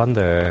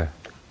답답한데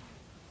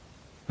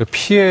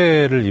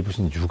피해를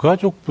입으신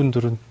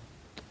유가족분들은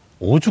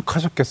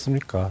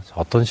오죽하셨겠습니까?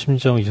 어떤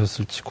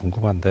심정이셨을지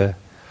궁금한데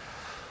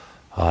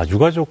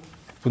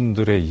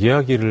유가족분들의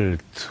이야기를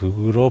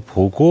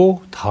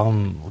들어보고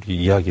다음 우리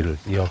이야기를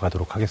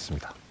이어가도록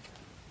하겠습니다.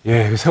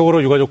 예,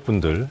 세월호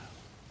유가족분들,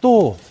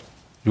 또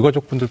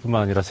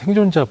유가족분들뿐만 아니라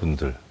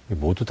생존자분들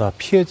모두 다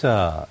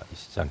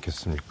피해자이시지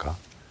않겠습니까?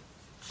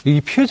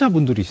 이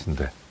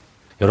피해자분들이신데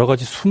여러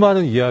가지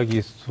수많은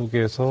이야기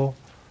속에서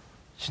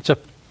진짜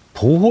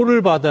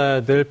보호를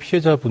받아야 될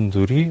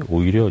피해자분들이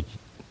오히려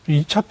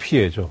 2차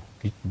피해죠.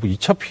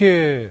 2차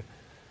피해를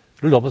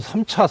넘어서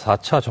 3차,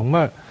 4차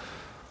정말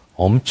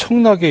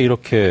엄청나게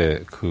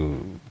이렇게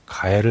그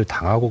가해를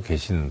당하고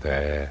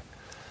계시는데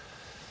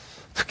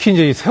특히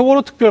이제 이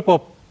세월호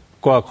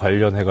특별법과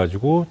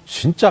관련해가지고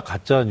진짜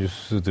가짜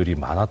뉴스들이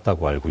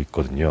많았다고 알고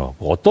있거든요.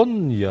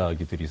 어떤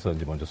이야기들이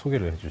있었는지 먼저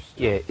소개를 해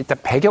주시죠. 예, 일단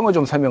배경을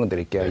좀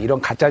설명드릴게요. 네. 이런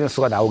가짜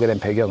뉴스가 나오게 된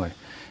배경을.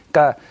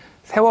 그러니까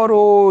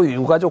세월호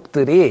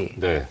유가족들이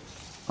네.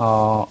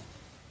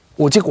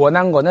 오직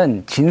원한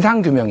거는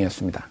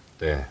진상규명이었습니다.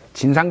 네.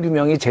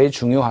 진상규명이 제일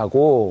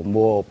중요하고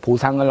뭐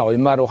보상을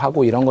얼마로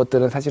하고 이런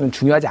것들은 사실은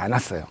중요하지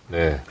않았어요.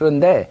 네.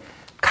 그런데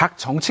각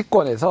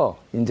정치권에서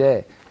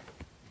이제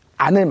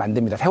안을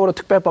만듭니다. 세월호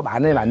특별법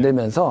안을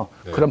만들면서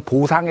네. 그런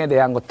보상에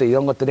대한 것들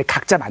이런 것들을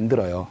각자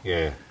만들어요.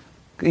 예.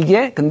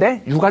 이게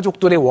근데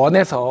유가족들이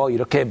원해서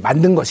이렇게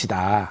만든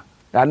것이다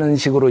라는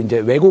식으로 이제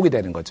왜곡이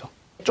되는 거죠.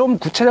 좀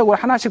구체적으로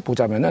하나씩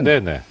보자면은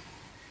네네.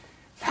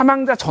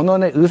 사망자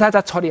전원을 의사자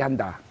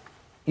처리한다.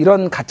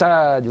 이런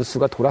가짜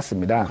뉴스가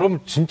돌았습니다. 그럼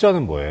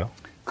진짜는 뭐예요?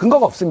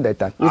 근거가 없습니다,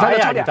 일단.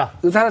 아니다.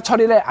 의사자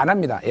처리를 안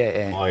합니다. 예,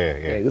 예.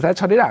 예. 의사자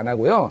처리를 안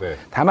하고요. 네.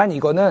 다만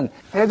이거는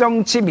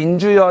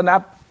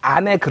새정치민주연합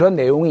안에 그런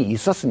내용이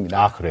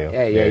있었습니다. 아, 그래요?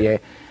 예.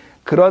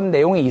 그런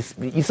내용이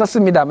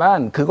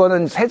있었습니다만,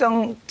 그거는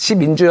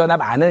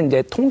새정치민주연합 안은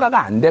이제 통과가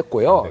안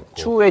됐고요.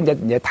 추후에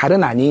이제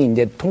다른 안이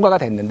이제 통과가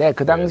됐는데,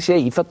 그 당시에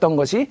있었던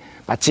것이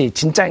마치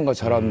진짜인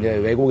것처럼 이제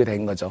왜곡이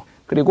된 거죠.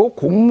 그리고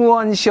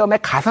공무원 시험에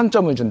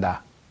가산점을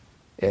준다.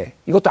 예.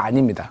 이것도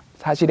아닙니다.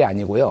 사실이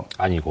아니고요.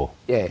 아니고.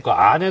 예. 그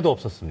안에도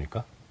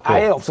없었습니까?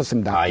 아예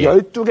없었습니다. 아예.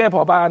 12개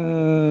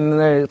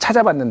법안을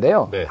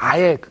찾아봤는데요. 네.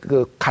 아예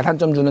그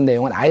가산점 주는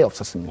내용은 아예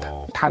없었습니다.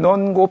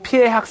 단원고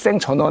피해 학생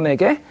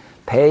전원에게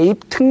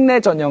대입 특례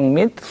전형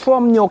및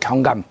수업료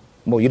경감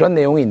뭐 이런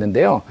내용이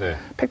있는데요. 네.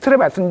 팩트를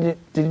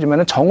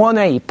말씀드리면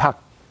정원회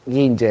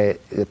입학이 이제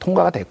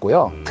통과가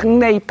됐고요.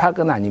 특례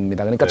입학은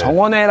아닙니다. 그러니까 네.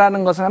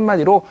 정원회라는 것은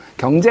한마디로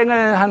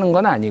경쟁을 하는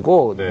건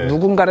아니고 네.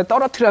 누군가를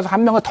떨어뜨려서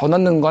한 명을 더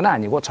넣는 건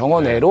아니고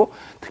정원회로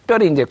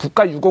특별히 이제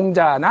국가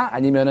유공자나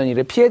아니면은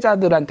이런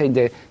피해자들한테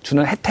이제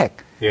주는 혜택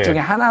예. 중에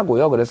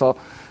하나고요. 그래서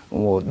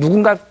뭐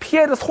누군가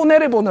피해를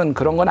손해를 보는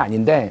그런 건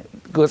아닌데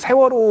그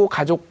세월호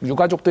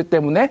유가족들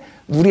때문에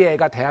우리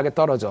애가 대학에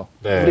떨어져,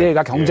 네. 우리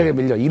애가 경쟁에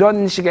밀려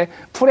이런 식의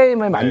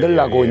프레임을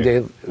만들려고 예.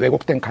 이제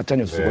왜곡된 가짜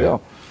뉴스고요.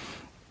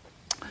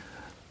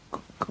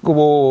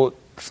 뭐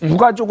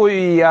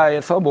유가족을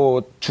위하여서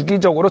뭐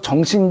주기적으로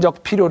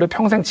정신적 필요를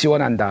평생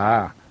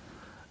지원한다라고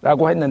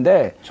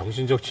했는데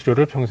정신적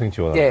치료를 평생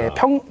지원한다. 예,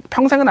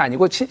 평생은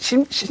아니고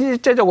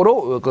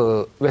실제적으로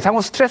그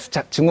외상후 스트레스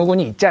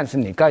증후군이 있지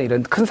않습니까?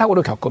 이런 큰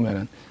사고를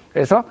겪으면은.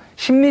 그래서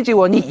심리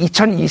지원이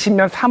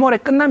 2020년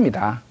 3월에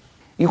끝납니다.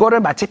 이거를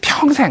마치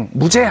평생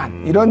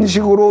무제한 이런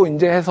식으로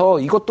이제 해서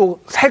이것도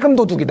세금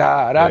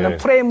도둑이다라는 네.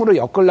 프레임으로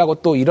엮으려고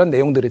또 이런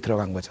내용들이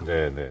들어간 거죠.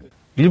 네.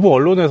 일부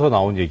언론에서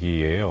나온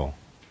얘기예요.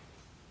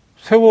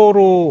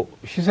 세월호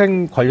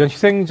관련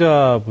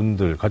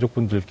희생자분들,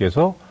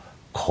 가족분들께서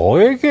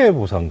거액의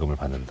보상금을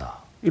받는다.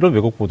 이런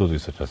왜곡 보도도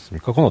있었지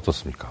않습니까? 그건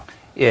어떻습니까?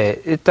 예,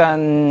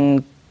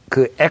 일단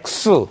그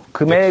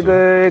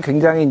금액을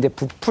굉장히 이제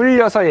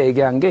부풀려서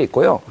얘기한 게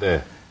있고요.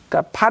 네.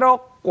 그러니까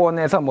 8억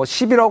원에서 뭐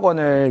 11억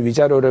원을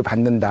위자료를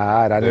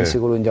받는다라는 네.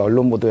 식으로 이제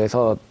언론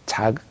보도에서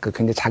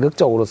굉장히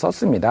자극적으로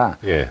썼습니다.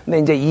 예. 근데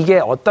이제 이게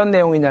어떤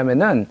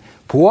내용이냐면은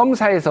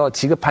보험사에서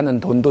지급하는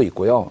돈도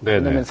있고요. 네네.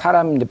 왜냐면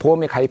사람 이제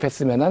보험에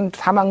가입했으면은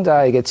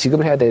사망자에게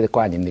지급을 해야 될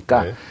거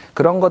아닙니까? 네.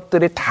 그런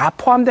것들이 다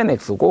포함된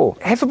액수고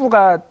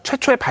해수부가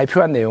최초에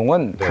발표한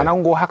내용은 네.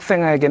 단원고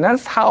학생에게는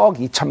 4억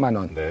 2천만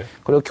원, 네.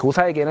 그리고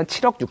교사에게는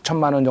 7억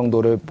 6천만 원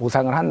정도를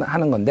보상을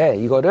하는 건데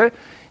이거를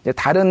이제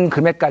다른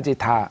금액까지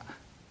다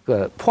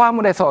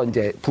포함을 해서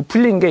이제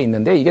부풀린 게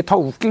있는데 이게 더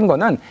웃긴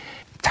거는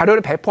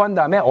자료를 배포한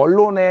다음에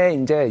언론에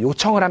이제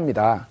요청을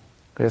합니다.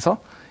 그래서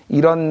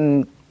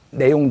이런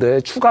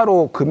내용들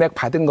추가로 금액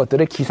받은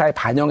것들을 기사에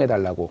반영해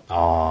달라고.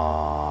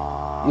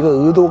 이거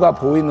의도가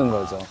보이는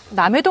거죠.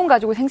 남의 돈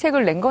가지고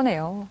생색을 낸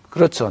거네요.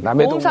 그렇죠.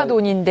 남의 보험사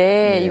돈인데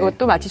네.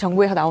 이것도 마치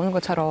정부에서 나오는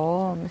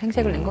것처럼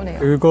생색을 낸 거네요.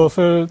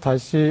 그것을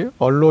다시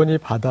언론이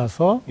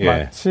받아서 예.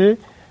 마치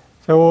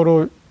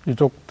세월호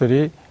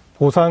유족들이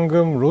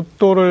보상금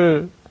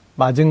로또를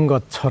맞은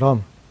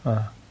것처럼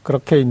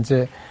그렇게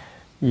이제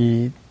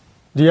이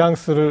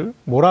뉘앙스를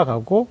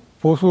몰아가고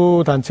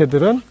보수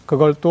단체들은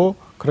그걸 또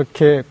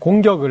그렇게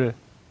공격을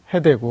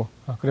해대고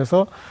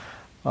그래서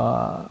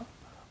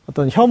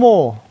어떤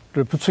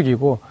혐오를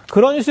부추기고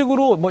그런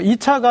식으로 뭐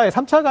 2차 가해,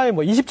 3차 가해,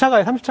 뭐 20차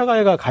가해, 30차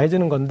가해가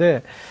가해지는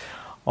건데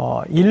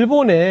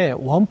일본의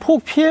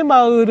원폭 피해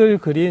마을을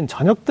그린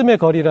저녁뜸의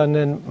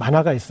거리라는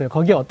만화가 있어요.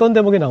 거기에 어떤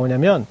대목이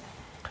나오냐면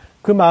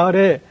그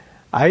마을에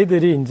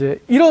아이들이 이제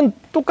이런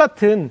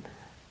똑같은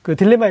그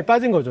딜레마에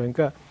빠진 거죠.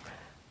 그러니까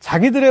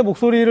자기들의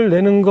목소리를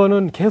내는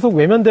거는 계속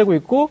외면되고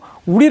있고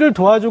우리를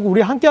도와주고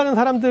우리 함께하는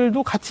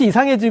사람들도 같이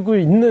이상해지고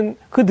있는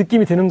그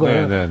느낌이 드는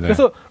거예요. 네네네.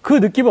 그래서 그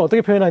느낌을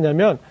어떻게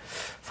표현하냐면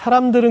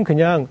사람들은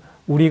그냥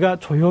우리가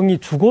조용히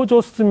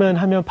죽어줬으면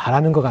하면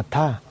바라는 것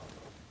같아.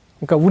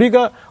 그러니까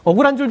우리가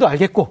억울한 줄도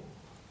알겠고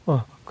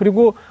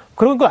그리고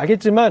그런 거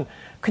알겠지만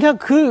그냥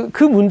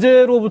그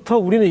문제로부터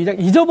우리는 그냥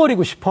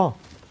잊어버리고 싶어.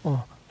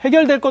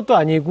 해결될 것도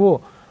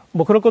아니고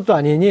뭐 그럴 것도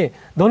아니니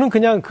너는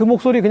그냥 그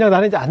목소리 그냥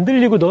나는 이제 안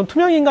들리고 넌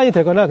투명 인간이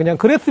되거나 그냥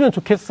그랬으면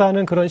좋겠어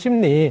하는 그런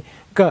심리.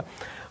 그러니까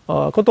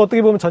그것도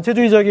어떻게 보면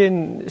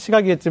전체주의적인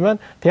시각이겠지만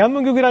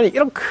대한민국이라는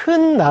이런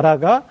큰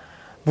나라가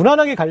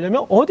무난하게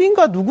가려면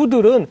어딘가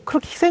누구들은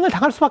그렇게 희생을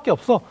당할 수밖에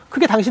없어.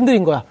 그게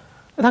당신들인 거야.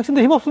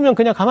 당신들 힘없으면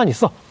그냥 가만히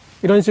있어.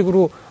 이런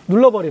식으로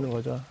눌러버리는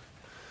거죠.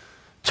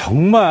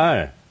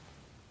 정말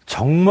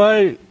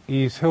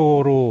이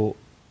세월호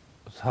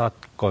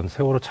사건,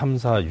 세월호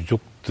참사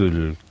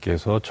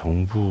유족들께서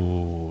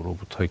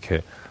정부로부터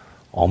이렇게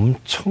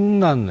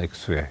엄청난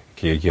액수의,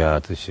 이렇게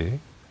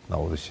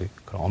나오듯이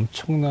그런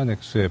엄청난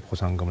액수의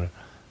보상금을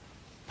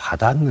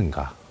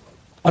받았는가?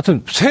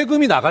 하여튼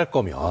세금이 나갈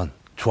거면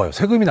좋아요.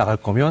 세금이 나갈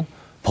거면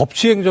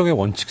법치행정의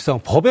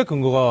원칙상 법의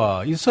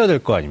근거가 있어야 될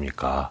거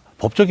아닙니까?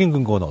 법적인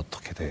근거는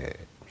어떻게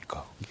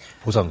됩니까?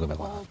 보상금에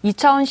관한.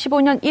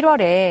 2015년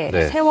 1월에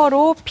네.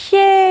 세월호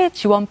피해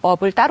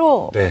지원법을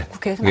따로 네.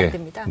 국회에서 네.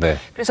 만듭니다. 네.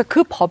 그래서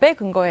그 법에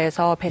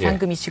근거해서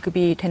배상금이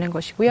지급이 되는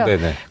것이고요.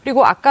 네네.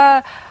 그리고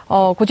아까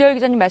고재열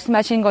기자님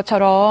말씀하신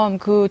것처럼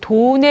그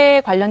돈에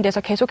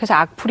관련돼서 계속해서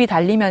악플이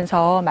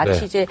달리면서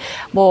마치 네. 이제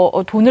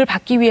뭐 돈을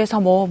받기 위해서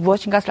뭐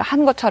무엇인가를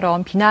한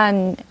것처럼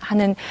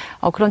비난하는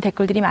그런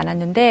댓글들이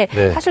많았는데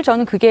네. 사실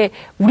저는 그게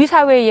우리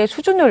사회의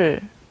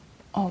수준을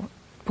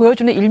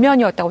보여주는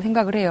일면이었다고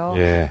생각을 해요.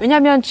 예.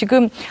 왜냐하면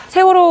지금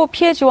세월호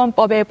피해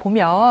지원법에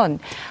보면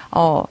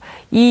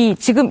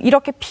지금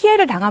이렇게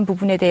피해를 당한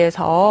부분에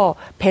대해서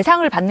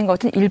배상을 받는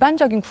것은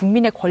일반적인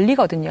국민의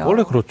권리거든요.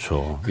 원래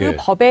그렇죠. 그 예.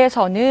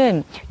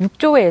 법에서는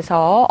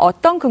 6조에서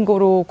어떤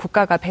근거로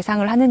국가가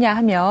배상을 하느냐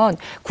하면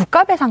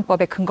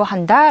국가배상법에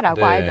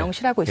근거한다라고 네. 아예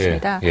명시를 하고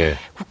있습니다. 예.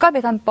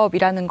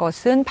 국가배상법이라는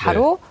것은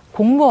바로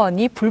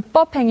공무원이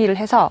불법 행위를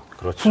해서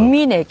그렇죠.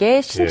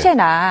 국민에게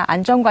신체나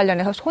안전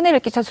관련해서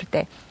손해를 끼쳤을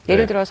때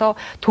예를 네. 들어서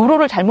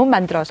도로를 잘못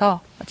만들어서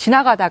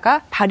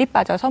지나가다가 발이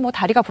빠져서 뭐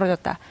다리가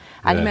부러졌다.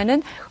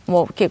 아니면은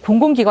뭐 이렇게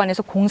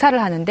공공기관에서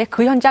공사를 하는데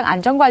그 현장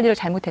안전 관리를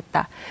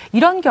잘못했다.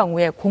 이런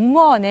경우에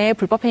공무원의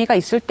불법 행위가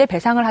있을 때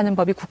배상을 하는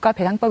법이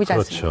국가배상법이지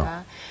않습니까?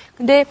 그렇죠.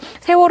 근데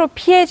세월호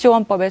피해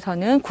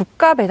지원법에서는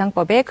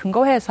국가배상법에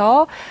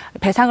근거해서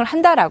배상을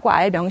한다라고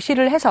아예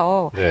명시를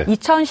해서 네.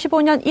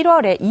 2015년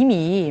 1월에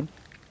이미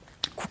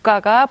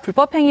국가가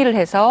불법 행위를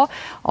해서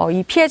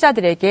이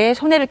피해자들에게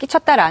손해를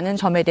끼쳤다라는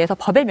점에 대해서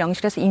법에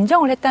명시해서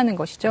인정을 했다는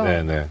것이죠.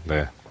 네.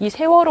 이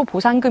세월호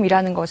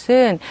보상금이라는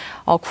것은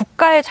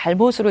국가의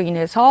잘못으로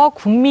인해서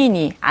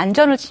국민이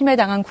안전을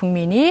침해당한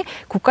국민이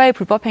국가의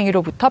불법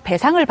행위로부터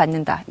배상을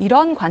받는다.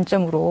 이런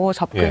관점으로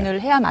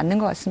접근을 해야 맞는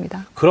것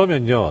같습니다.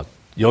 그러면요.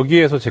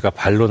 여기에서 제가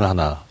반론을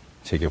하나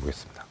제기해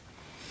보겠습니다.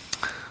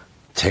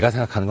 제가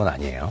생각하는 건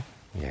아니에요.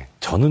 예.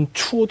 저는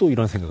추호도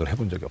이런 생각을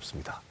해본 적이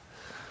없습니다.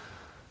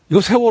 이거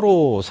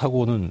세월호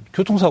사고는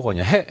교통사고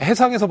아니야.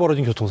 해상에서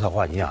벌어진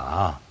교통사고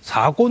아니야.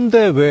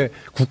 사고인데 왜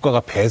국가가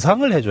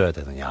배상을 해줘야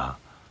되느냐.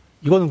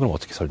 이거는 그럼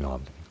어떻게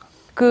설명하면 됩니까?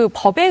 그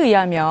법에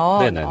의하면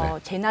네네네.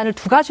 재난을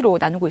두 가지로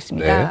나누고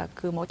있습니다. 네.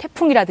 그 뭐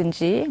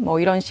태풍이라든지 뭐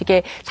이런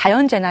식의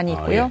자연 재난이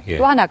있고요. 예.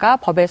 또 하나가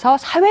법에서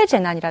사회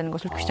재난이라는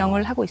것을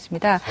규정을 하고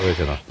있습니다. 사회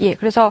재난. 예,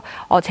 그래서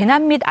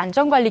재난 및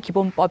안전관리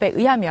기본법에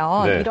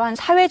의하면 네. 이러한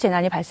사회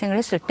재난이 발생을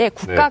했을 때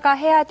국가가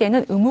해야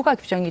되는 의무가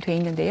규정이 돼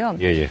있는데요.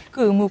 예.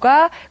 그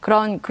의무가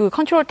그런 그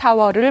컨트롤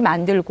타워를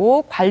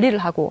만들고 관리를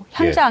하고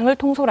현장을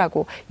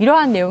통솔하고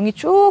이러한 내용이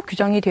쭉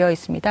규정이 되어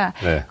있습니다.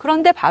 네.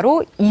 그런데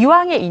바로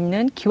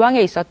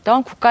기왕에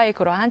있었던 국가의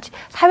그러한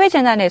사회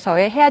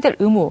재난에서의 해야 될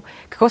의무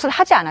그것을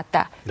하지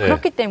않았다. 네.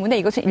 그렇기 때문에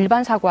이것은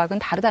일반 사고와는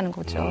다르다는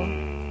거죠.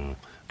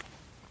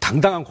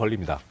 당당한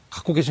권리입니다.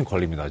 갖고 계신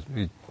권리입니다.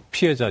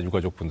 피해자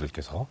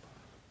유가족분들께서.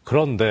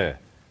 그런데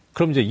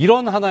그럼 이제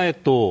이런 하나의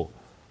또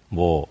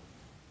뭐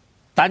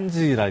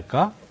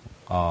딴지랄까?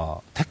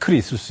 태클이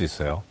있을 수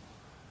있어요.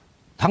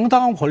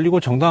 당당한 권리고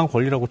정당한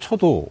권리라고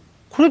쳐도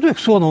그래도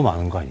액수가 너무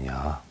많은 거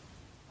아니냐.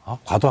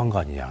 과도한 거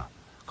아니냐.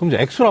 그럼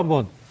이제 액수를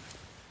한번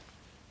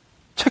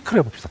체크를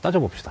해봅시다.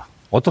 따져봅시다.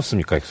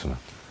 어떻습니까, 액수는?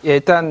 예,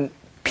 일단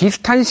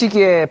비슷한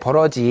시기에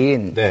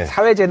벌어진 네.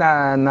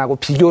 사회재난하고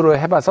비교를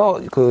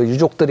해봐서 그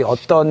유족들이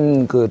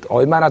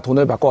얼마나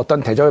돈을 받고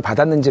어떤 대접을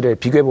받았는지를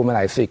비교해보면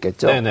알 수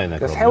있겠죠. 네네네,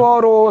 그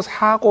세월호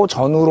사고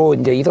전후로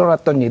이제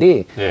일어났던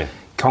일이 네.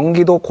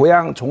 경기도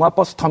고양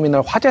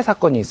종합버스터미널 화재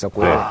사건이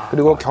있었고요. 네.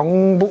 그리고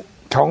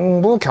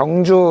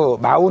경주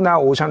마우나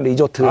오션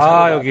리조트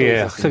사고가 여기에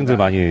또 있었습니다. 학생들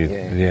많이,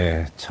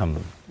 예. 참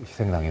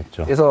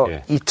희생당했죠. 그래서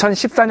예.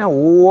 2014년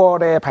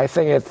 5월에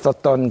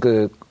발생했었던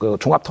그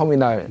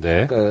종합터미널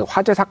네. 그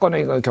화재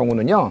사건의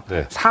경우는요.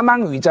 네.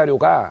 사망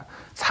위자료가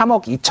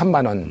 3억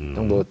 2천만 원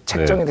정도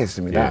책정이 네.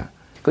 됐습니다. 예.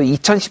 그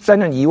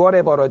 2014년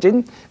 2월에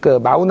벌어진 그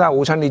마우나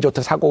오션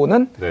리조트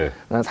사고는 네.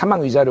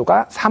 사망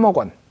위자료가 3억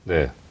원.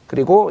 네.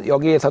 그리고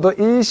여기에서도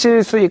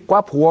일실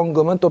수익과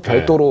보험금은 또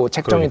별도로 네.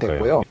 책정이 그러니까요.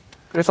 됐고요.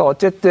 그래서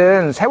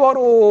어쨌든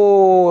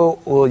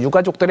세월호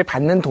유가족들이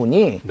받는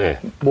돈이 네.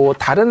 뭐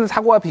다른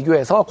사고와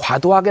비교해서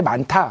과도하게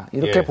많다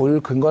이렇게 예.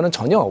 볼 근거는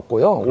전혀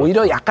없고요. 그렇죠.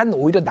 오히려 약간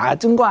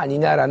낮은 거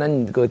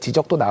아니냐라는 그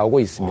지적도 나오고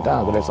있습니다.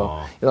 아.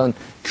 그래서 이런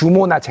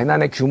규모나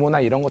재난의 규모나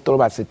이런 것들을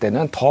봤을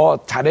때는 더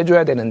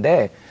잘해줘야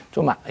되는데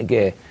좀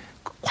이게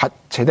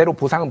제대로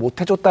보상을 못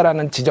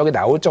해줬다라는 지적이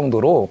나올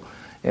정도로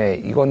예,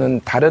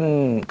 이거는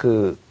다른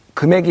그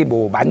금액이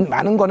뭐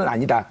많은 거는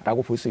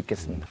아니다라고 볼 수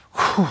있겠습니다.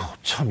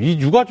 참, 이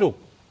유가족,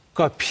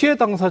 그러니까 피해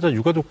당사자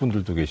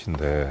유가족분들도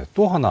계신데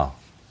또 하나.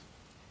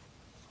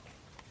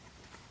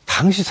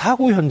 당시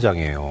사고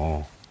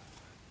현장이에요.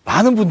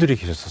 많은 분들이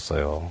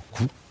계셨었어요.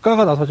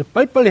 국가가 나서서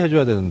빨리빨리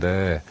해줘야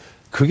되는데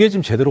그게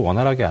지금 제대로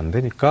원활하게 안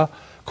되니까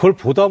그걸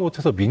보다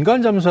못해서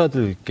민간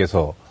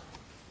잠수사들께서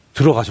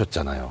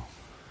들어가셨잖아요.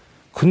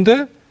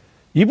 근데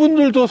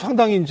이분들도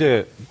상당히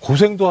이제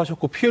고생도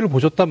하셨고 피해를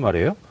보셨단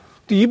말이에요.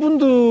 근데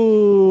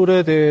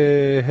이분들에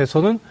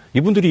대해서는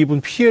이분들이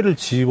입은 피해를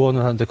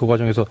지원을 하는데 그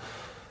과정에서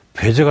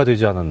배제가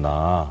되지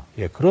않았나.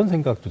 예, 그런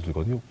생각도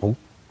들거든요.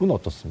 복은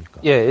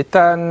어떻습니까? 예,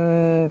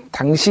 일단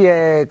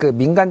당시에 그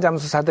민간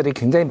잠수사들이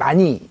굉장히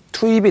많이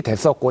투입이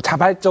됐었고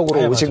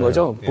자발적으로 네, 오신 맞아요.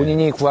 거죠. 예.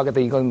 본인이 구하겠다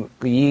이건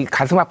이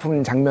가슴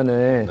아픈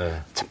장면을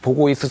네.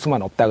 보고 있을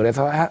수만 없다.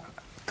 그래서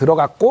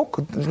들어갔고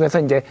그 중에서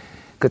이제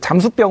그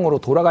잠수병으로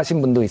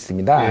돌아가신 분도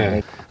있습니다.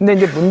 예. 근데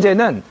이제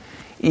문제는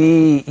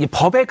이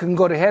법에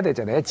근거를 해야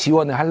되잖아요.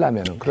 지원을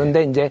하려면은.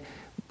 그런데 이제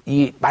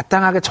이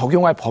마땅하게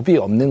적용할 법이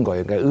없는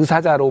거예요. 그러니까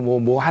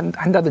의사자로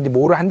한다든지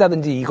뭐를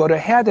한다든지 이거를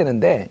해야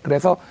되는데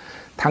그래서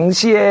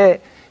당시에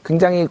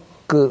굉장히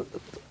그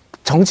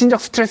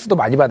정신적 스트레스도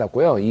많이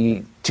받았고요.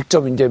 이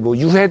직접 이제 뭐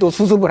유해도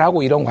수습을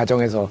하고 이런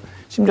과정에서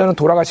심지어는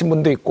돌아가신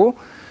분도 있고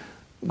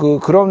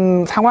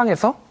그런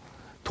상황에서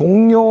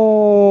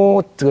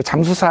동료 그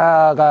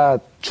잠수사가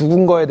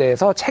죽은 거에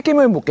대해서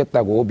책임을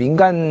묻겠다고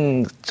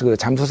민간 그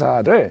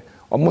잠수사를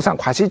업무상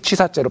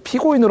과실치사죄로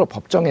피고인으로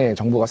법정에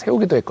정부가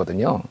세우기도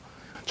했거든요.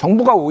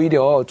 정부가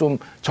오히려 좀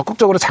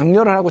적극적으로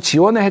장려를 하고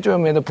지원을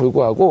해줌에도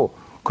불구하고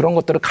그런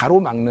것들을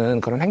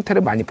가로막는 그런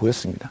행태를 많이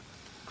보였습니다.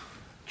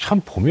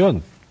 참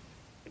보면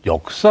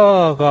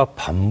역사가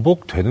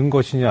반복되는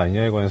것이냐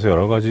아니냐에 관해서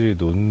여러 가지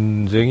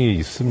논쟁이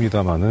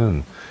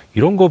있습니다만은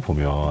이런 거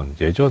보면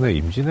예전에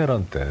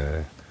임진왜란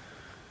때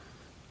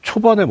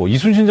초반에 뭐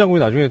이순신 장군이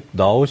나중에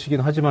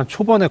나오시긴 하지만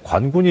초반에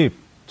관군이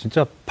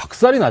진짜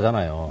박살이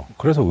나잖아요.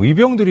 그래서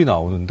의병들이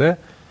나오는데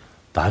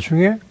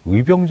나중에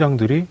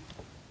의병장들이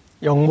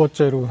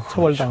영모죄로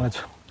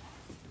처벌당하죠.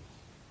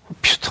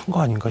 비슷한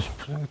거 아닌가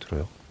싶은 생각이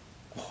들어요.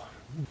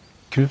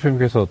 김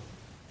대표님께서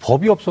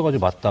법이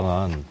없어가지고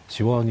마땅한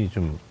지원이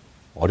좀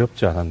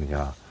어렵지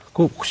않았느냐.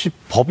 그 혹시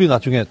법이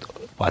나중에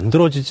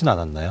만들어지진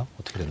않았나요?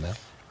 어떻게 됐나요?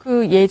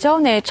 그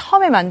예전에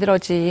처음에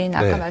만들어진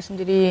아까 네.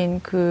 말씀드린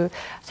그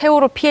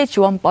세월호 피해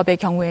지원법의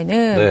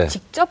경우에는 네.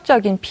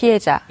 직접적인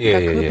피해자,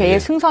 그러니까 예, 그 예, 배에 예.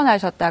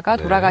 승선하셨다가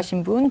네.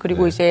 돌아가신 분,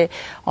 그리고 네. 이제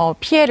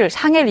피해를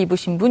상해를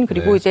입으신 분,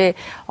 그리고 네. 이제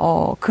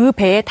그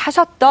배에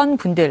타셨던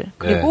분들,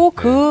 그리고 네.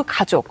 그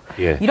가족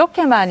예.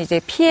 이렇게만 이제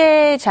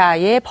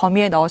피해자의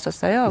범위에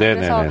넣었었어요. 네,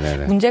 그래서 네, 네,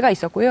 네. 문제가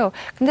있었고요.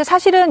 근데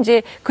사실은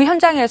이제 그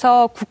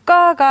현장에서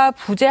국가가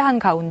부재한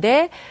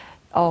가운데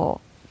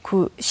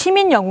그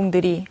시민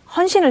영웅들이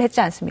헌신을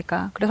했지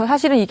않습니까? 그래서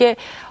사실은 이게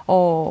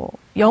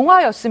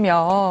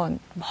영화였으면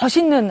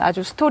멋있는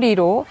아주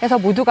스토리로 해서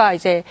모두가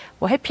이제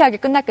뭐 해피하게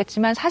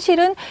끝났겠지만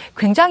사실은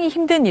굉장히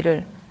힘든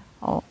일을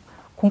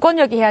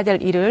공권력이 해야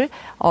될 일을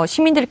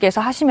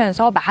시민들께서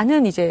하시면서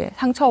많은 이제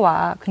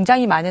상처와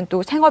굉장히 많은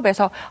또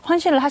생업에서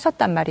헌신을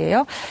하셨단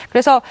말이에요.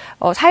 그래서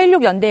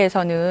 4.16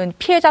 연대에서는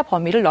피해자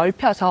범위를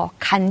넓혀서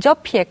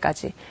간접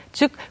피해까지,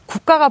 즉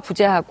국가가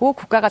부재하고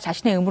국가가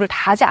자신의 의무를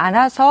다하지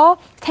않아서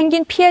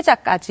생긴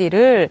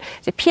피해자까지를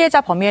이제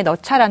피해자 범위에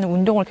넣자라는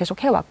운동을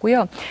계속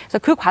해왔고요. 그래서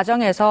그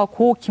과정에서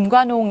고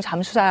김관홍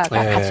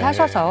잠수사가 네. 같이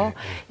하셔서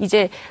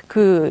이제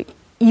그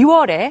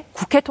 2월에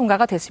국회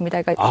통과가 됐습니다.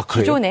 그러니까 아,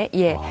 그래요? 기존에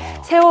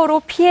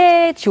세월호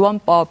피해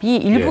지원법이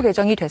일부 예.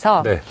 개정이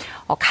돼서 네.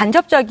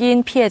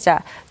 간접적인 피해자,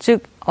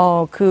 즉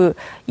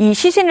이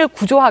시신을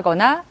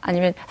구조하거나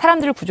아니면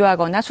사람들을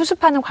구조하거나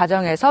수습하는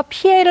과정에서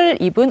피해를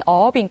입은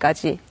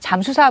어업인까지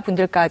잠수사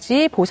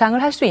분들까지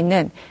보상을 할 수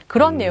있는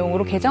그런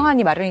내용으로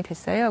개정안이 마련이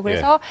됐어요.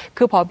 그래서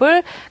그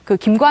법을 그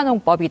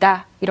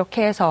김관홍법이다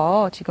이렇게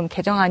해서 지금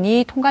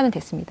개정안이 통과는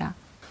됐습니다.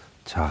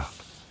 자,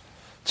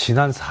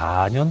 지난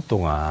 4년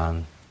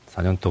동안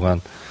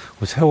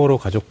우리 세월호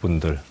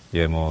가족분들,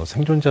 예, 뭐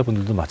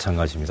생존자분들도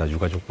마찬가지입니다.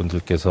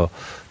 유가족분들께서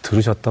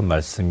들으셨던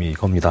말씀이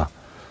이겁니다.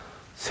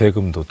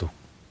 세금 도둑,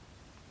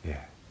 예,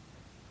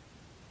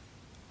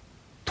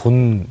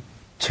 돈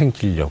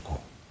챙기려고,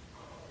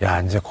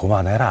 야 이제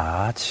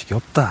그만해라,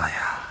 지겹다,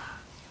 야.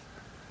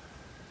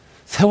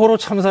 세월호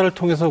참사를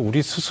통해서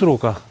우리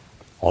스스로가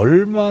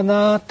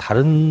얼마나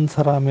다른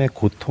사람의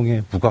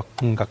고통에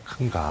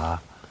무감각한가.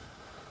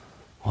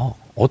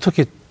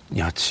 어떻게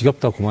야,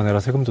 지겹다, 그만해라,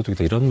 세금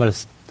도둑이다, 이런 말,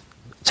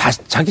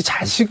 자기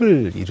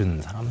자식을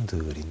잃은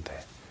사람들인데.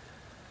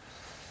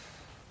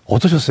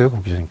 어떠셨어요,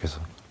 고 기자님께서?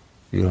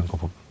 이런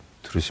거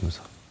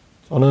들으시면서.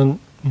 저는,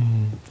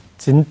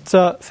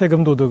 진짜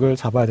세금 도둑을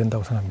잡아야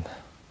된다고 생각합니다.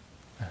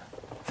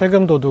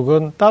 세금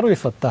도둑은 따로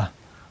있었다.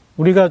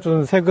 우리가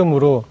준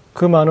세금으로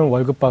그 많은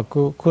월급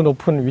받고 그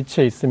높은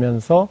위치에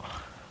있으면서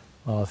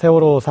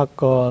세월호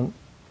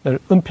사건을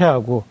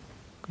은폐하고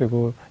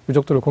그리고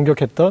유족들을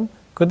공격했던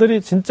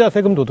그들이 진짜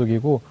세금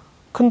도둑이고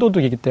큰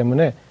도둑이기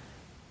때문에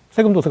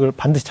세금 도둑을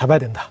반드시 잡아야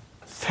된다.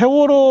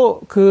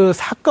 세월호 그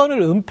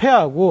사건을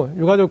은폐하고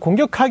유가족을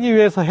공격하기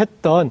위해서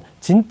했던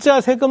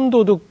진짜 세금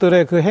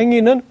도둑들의 그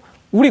행위는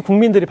우리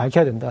국민들이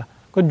밝혀야 된다.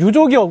 그건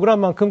유족이 억울한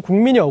만큼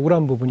국민이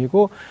억울한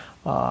부분이고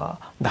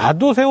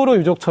나도 세월호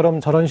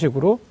유족처럼 저런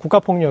식으로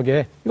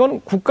국가폭력에,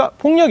 이건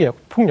국가폭력이에요,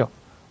 폭력.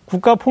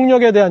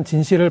 국가폭력에 대한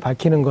진실을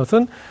밝히는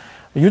것은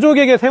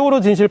유족에게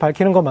세월호 진실을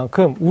밝히는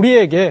것만큼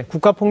우리에게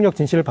국가폭력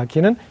진실을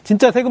밝히는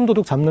진짜 세금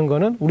도둑 잡는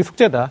거는 우리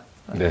숙제다.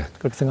 네.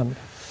 그렇게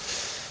생각합니다.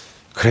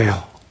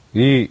 그래요.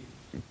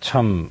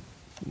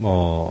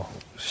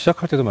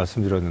 시작할 때도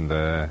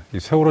말씀드렸는데, 이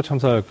세월호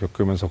참사를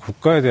겪으면서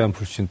국가에 대한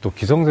불신, 또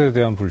기성세대에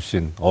대한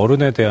불신,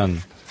 어른에 대한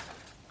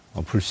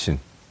불신,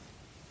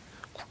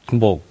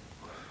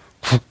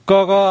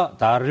 국가가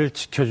나를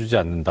지켜주지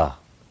않는다.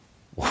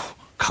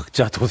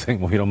 각자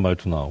도생, 이런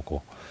말도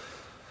나오고.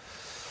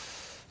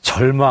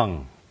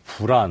 절망,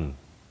 불안,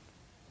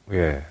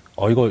 이게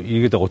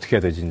어떻게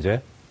해야 되지,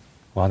 이제?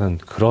 하는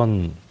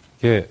그런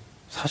게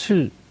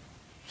사실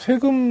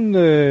세금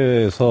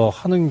내에서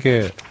하는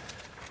게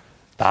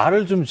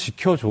나를 좀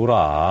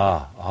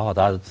지켜줘라.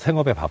 나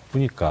생업에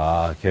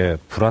바쁘니까, 이게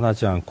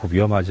불안하지 않고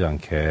위험하지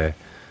않게.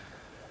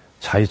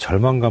 자의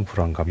절망감,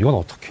 불안감, 이건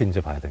어떻게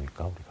이제 봐야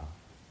됩니까, 우리가?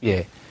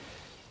 예.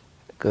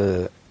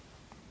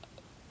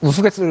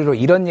 우스갯소리로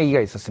이런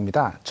얘기가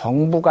있었습니다.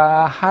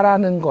 정부가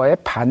하라는 거에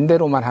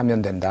반대로만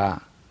하면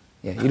된다.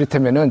 예,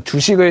 이를테면은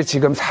주식을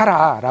지금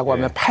사라라고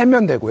하면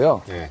팔면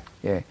되고요.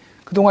 예.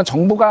 그동안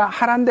정부가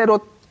하란 대로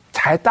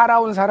잘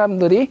따라온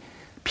사람들이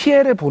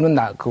피해를 보는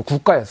그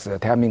국가였어요,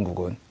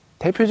 대한민국은.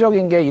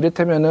 대표적인 게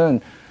이를테면은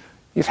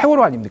이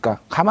세월호 아닙니까?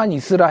 가만히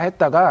있으라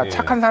했다가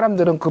착한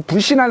사람들은, 그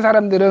불신한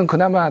사람들은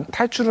그나마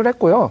탈출을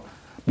했고요.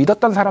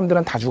 믿었던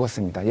사람들은 다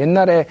죽었습니다.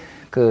 옛날에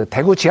그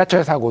대구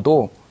지하철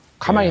사고도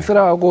가만히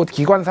있으라 하고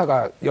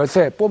기관사가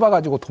열쇠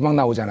뽑아가지고 도망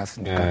나오지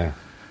않았습니까?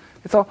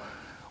 그래서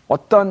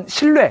어떤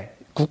신뢰,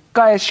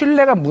 국가의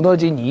신뢰가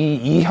무너진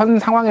이 현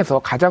상황에서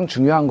가장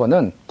중요한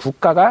거는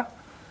국가가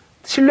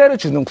신뢰를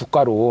주는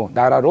국가로,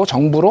 나라로,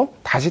 정부로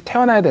다시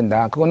태어나야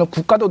된다. 그거는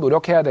국가도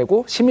노력해야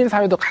되고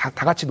시민사회도 다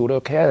같이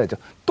노력해야 되죠.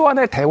 또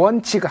하나의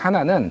대원칙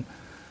하나는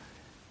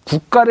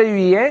국가를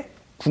위해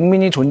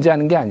국민이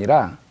존재하는 게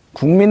아니라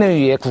국민을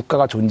위해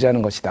국가가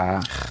존재하는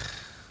것이다.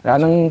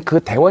 라는 그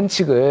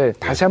대원칙을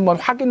다시 한번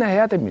확인을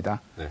해야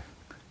됩니다.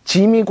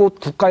 짐이 곧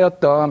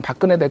국가였던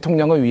박근혜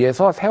대통령을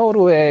위해서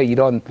세월호의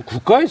이런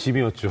국가의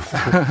짐이었죠.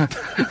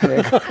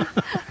 네.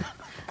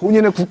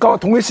 본인은 국가와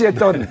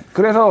동일시했던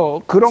그래서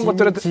그런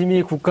것들을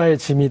짐이 국가의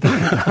짐이다.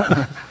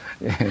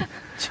 예.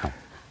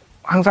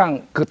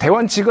 항상 그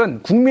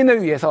대원칙은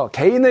국민을 위해서,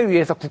 개인을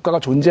위해서 국가가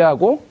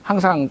존재하고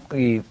항상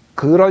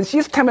그런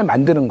시스템을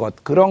만드는 것,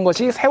 그런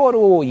것이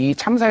세월호 이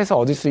참사에서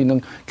얻을 수 있는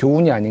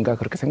교훈이 아닌가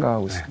그렇게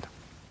생각하고 있습니다.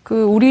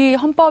 우리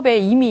헌법에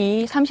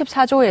이미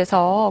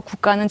 34조에서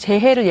국가는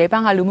재해를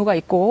예방할 의무가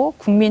있고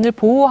국민을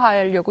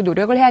보호하려고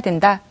노력을 해야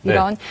된다.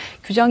 이런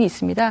규정이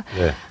있습니다.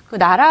 그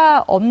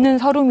나라 없는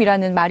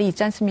서름이라는 말이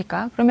있지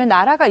않습니까? 그러면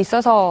나라가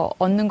있어서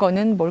얻는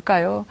거는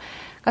뭘까요?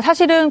 그러니까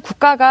사실은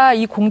국가가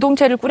이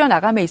공동체를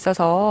꾸려나감에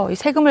있어서 이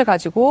세금을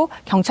가지고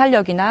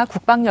경찰력이나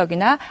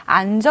국방력이나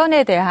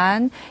안전에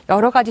대한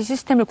여러 가지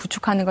시스템을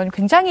구축하는 건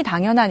굉장히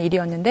당연한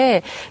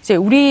일이었는데, 이제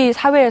우리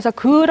사회에서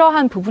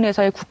그러한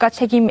부분에서의 국가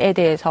책임에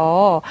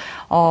대해서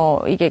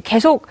이게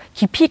계속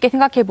깊이 있게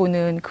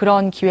생각해보는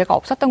그런 기회가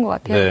없었던 것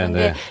같아요.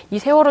 그런데 이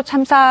세월호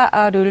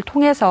참사를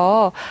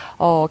통해서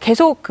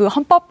계속 그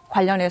헌법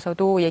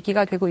관련해서도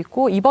얘기가 되고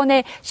있고,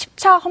 이번에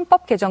 10차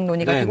헌법 개정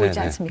논의가 되고 있지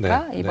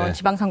않습니까? 이번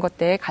지방선거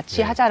때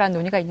같이 하자라는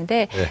논의가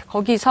있는데,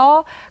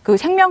 거기서 그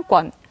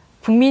생명권,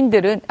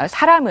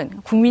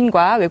 사람은,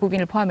 국민과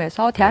외국인을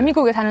포함해서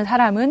대한민국에 사는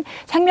사람은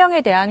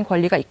생명에 대한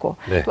권리가 있고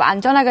또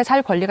안전하게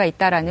살 권리가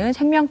있다라는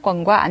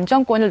생명권과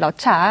안전권을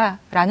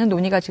넣자라는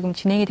논의가 지금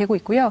진행이 되고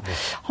있고요.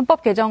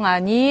 헌법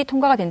개정안이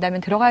통과가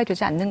된다면 들어가야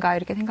되지 않는가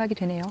이렇게 생각이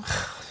되네요.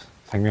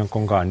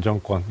 생명권과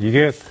안전권,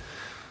 이게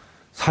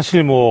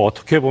사실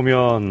어떻게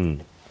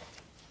보면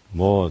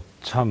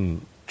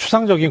참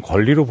추상적인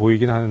권리로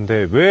보이긴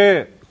하는데,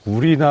 왜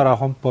우리나라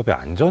헌법에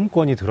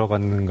안전권이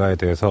들어갔는가에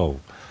대해서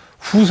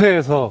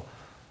후세에서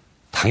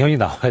당연히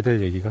나와야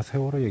될 얘기가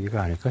세월호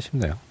얘기가 아닐까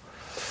싶네요.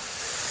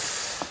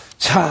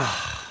 자,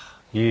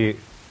 이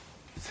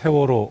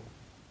세월호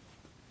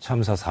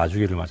참사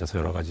 4주기를 맞아서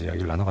여러 가지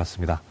이야기를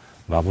나눠봤습니다.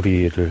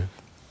 마무리를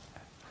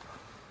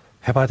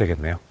해봐야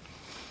되겠네요.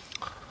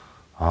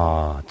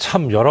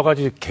 참 여러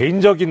가지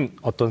개인적인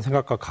어떤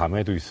생각과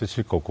감회도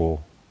있으실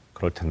거고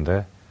그럴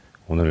텐데,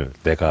 오늘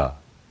내가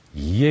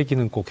이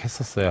얘기는 꼭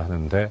했었어야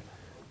하는데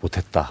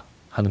못했다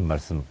하는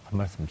말씀 한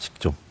말씀씩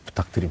좀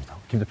부탁드립니다.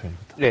 김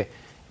대표님부터. 네.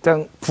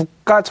 일단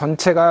국가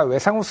전체가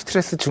외상후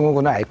스트레스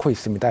증후군을 앓고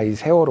있습니다. 이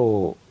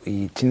세월호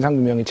이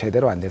진상규명이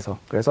제대로 안 돼서.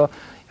 그래서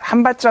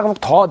한 발자국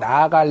더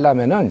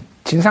나아가려면은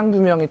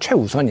진상규명이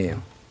최우선이에요.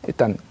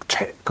 일단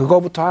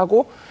그거부터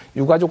하고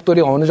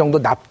유가족들이 어느 정도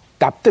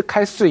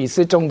납득할 수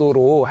있을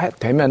정도로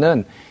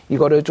되면은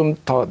이거를 좀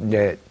더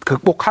이제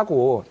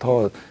극복하고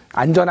더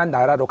안전한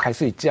나라로 갈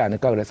수 있지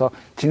않을까. 그래서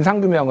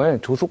진상규명을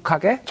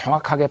조속하게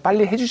정확하게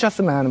빨리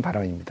해주셨으면 하는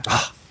바람입니다.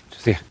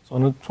 주세요.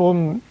 저는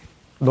좀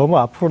너무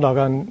앞으로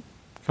나간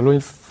결론일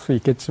수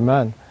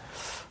있겠지만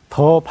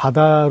더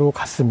바다로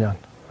갔으면,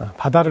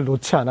 바다를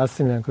놓지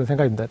않았으면 그런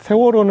생각입니다.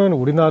 세월호는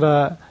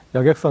우리나라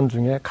여객선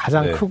중에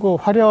가장 크고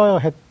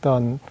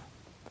화려했던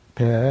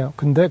배예요.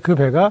 근데 그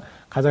배가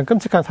가장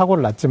끔찍한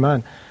사고를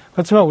났지만,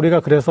 그렇지만 우리가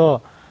그래서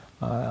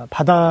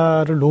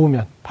바다를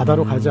놓으면,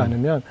 바다로 가지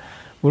않으면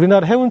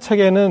우리나라 해운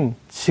체계는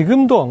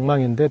지금도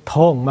엉망인데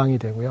더 엉망이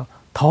되고요.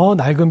 더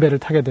낡은 배를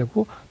타게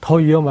되고 더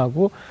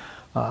위험하고,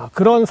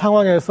 그런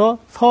상황에서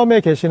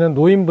섬에 계시는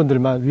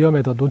노인분들만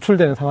위험에 더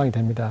노출되는 상황이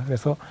됩니다.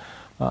 그래서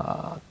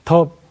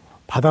더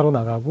바다로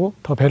나가고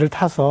더 배를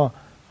타서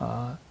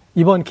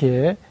이번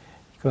기회에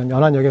그런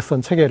연안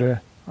여객선 체계를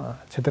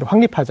제대로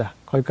확립하자.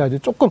 거기까지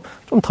좀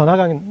더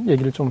나간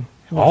얘기를 좀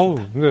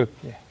해보겠습니다. 근데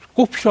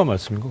꼭 필요한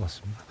말씀인 것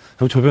같습니다.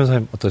 그럼 조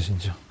변호사님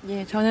어떠신지요?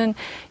 예, 저는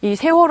이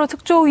세월호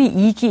특조위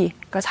 2기,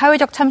 그러니까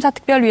사회적 참사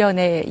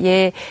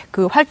특별위원회의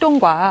그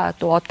활동과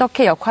또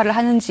어떻게 역할을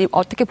하는지,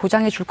 어떻게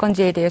보장해 줄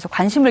건지에 대해서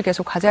관심을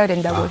계속 가져야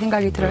된다고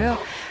생각이 들어요.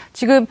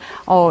 지금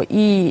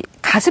이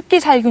가습기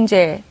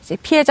살균제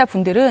피해자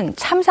분들은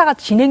참사가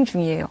진행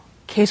중이에요.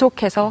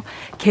 계속해서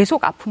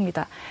계속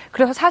아픕니다.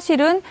 그래서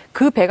사실은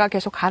그 배가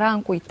계속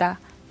가라앉고 있다.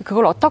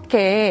 그걸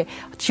어떻게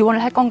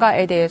지원을 할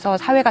건가에 대해서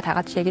사회가 다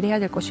같이 얘기를 해야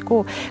될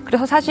것이고,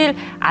 그래서 사실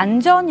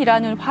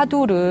안전이라는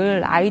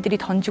화두를 아이들이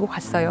던지고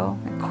갔어요.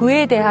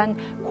 그에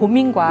대한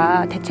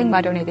고민과 대책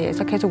마련에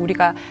대해서 계속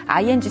우리가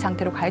ING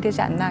상태로 가야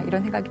되지 않나,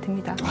 이런 생각이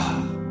듭니다.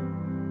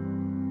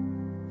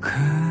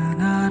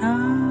 그날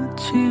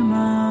아침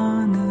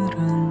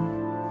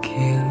하늘은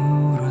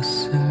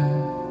기울었을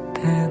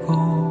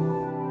테고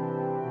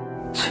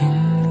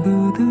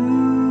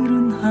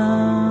친구들은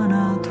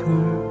하나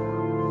둘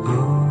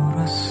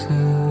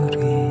울었으리라.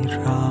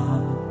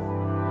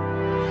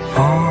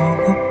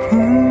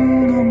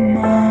 보고픈 엄마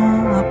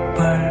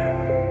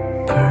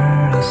아빠를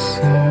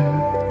불렀을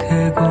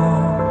테고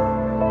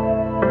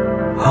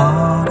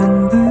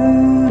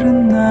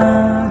어른들은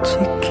나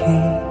지키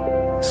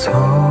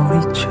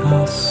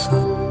소리쳤었다.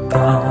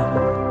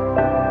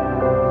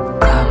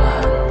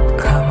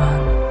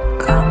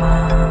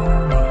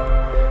 가만히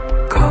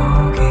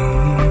거기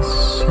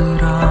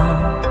있으라.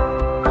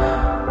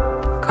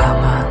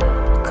 가만히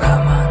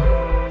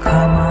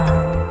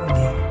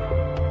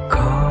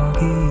거기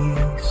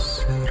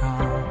있으라.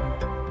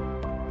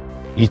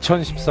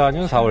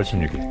 2014년 4월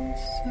 16일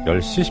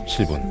 10시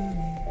 17분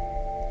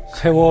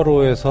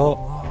세월호에서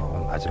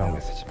마지막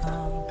메시지입니다.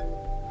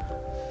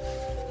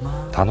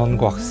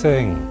 단원고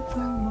학생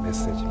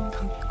메시지입니다.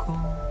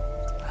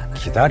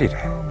 기다리래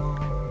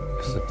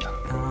였습니다.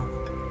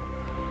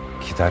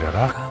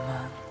 기다려라.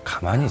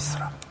 가만히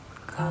있으라.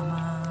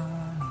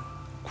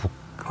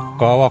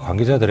 국가와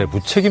관계자들의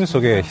무책임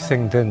속에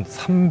희생된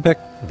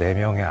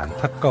 304명의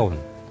안타까운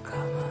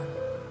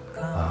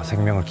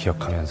생명을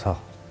기억하면서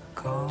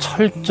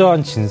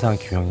철저한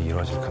진상규명이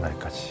이루어질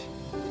그날까지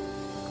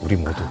우리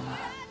모두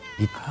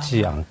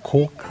잊지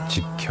않고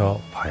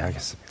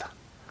지켜봐야겠습니다.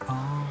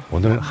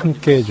 오늘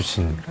함께해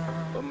주신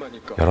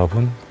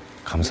여러분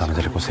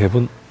감사합니다. 그리고 세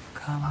분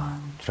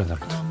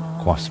출연자분들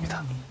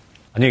고맙습니다.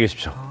 안녕히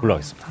계십시오.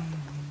 올라가겠습니다.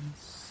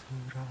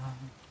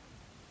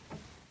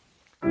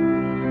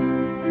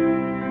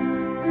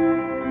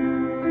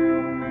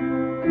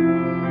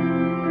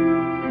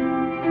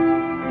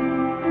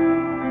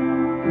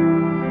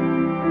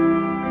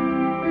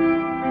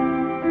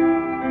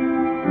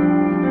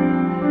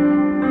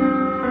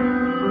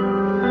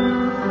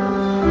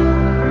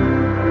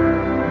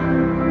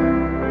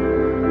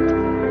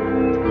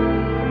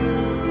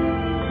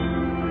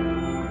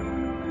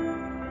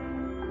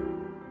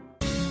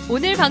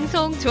 오늘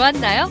방송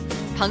좋았나요?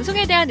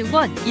 방송에 대한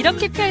응원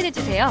이렇게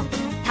표현해주세요.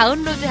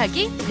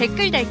 다운로드하기,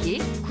 댓글 달기,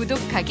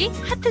 구독하기,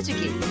 하트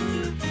주기.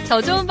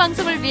 더 좋은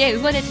방송을 위해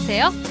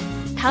응원해주세요.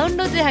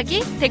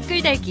 다운로드하기,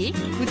 댓글 달기,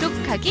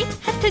 구독하기,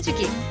 하트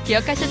주기.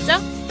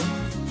 기억하셨죠?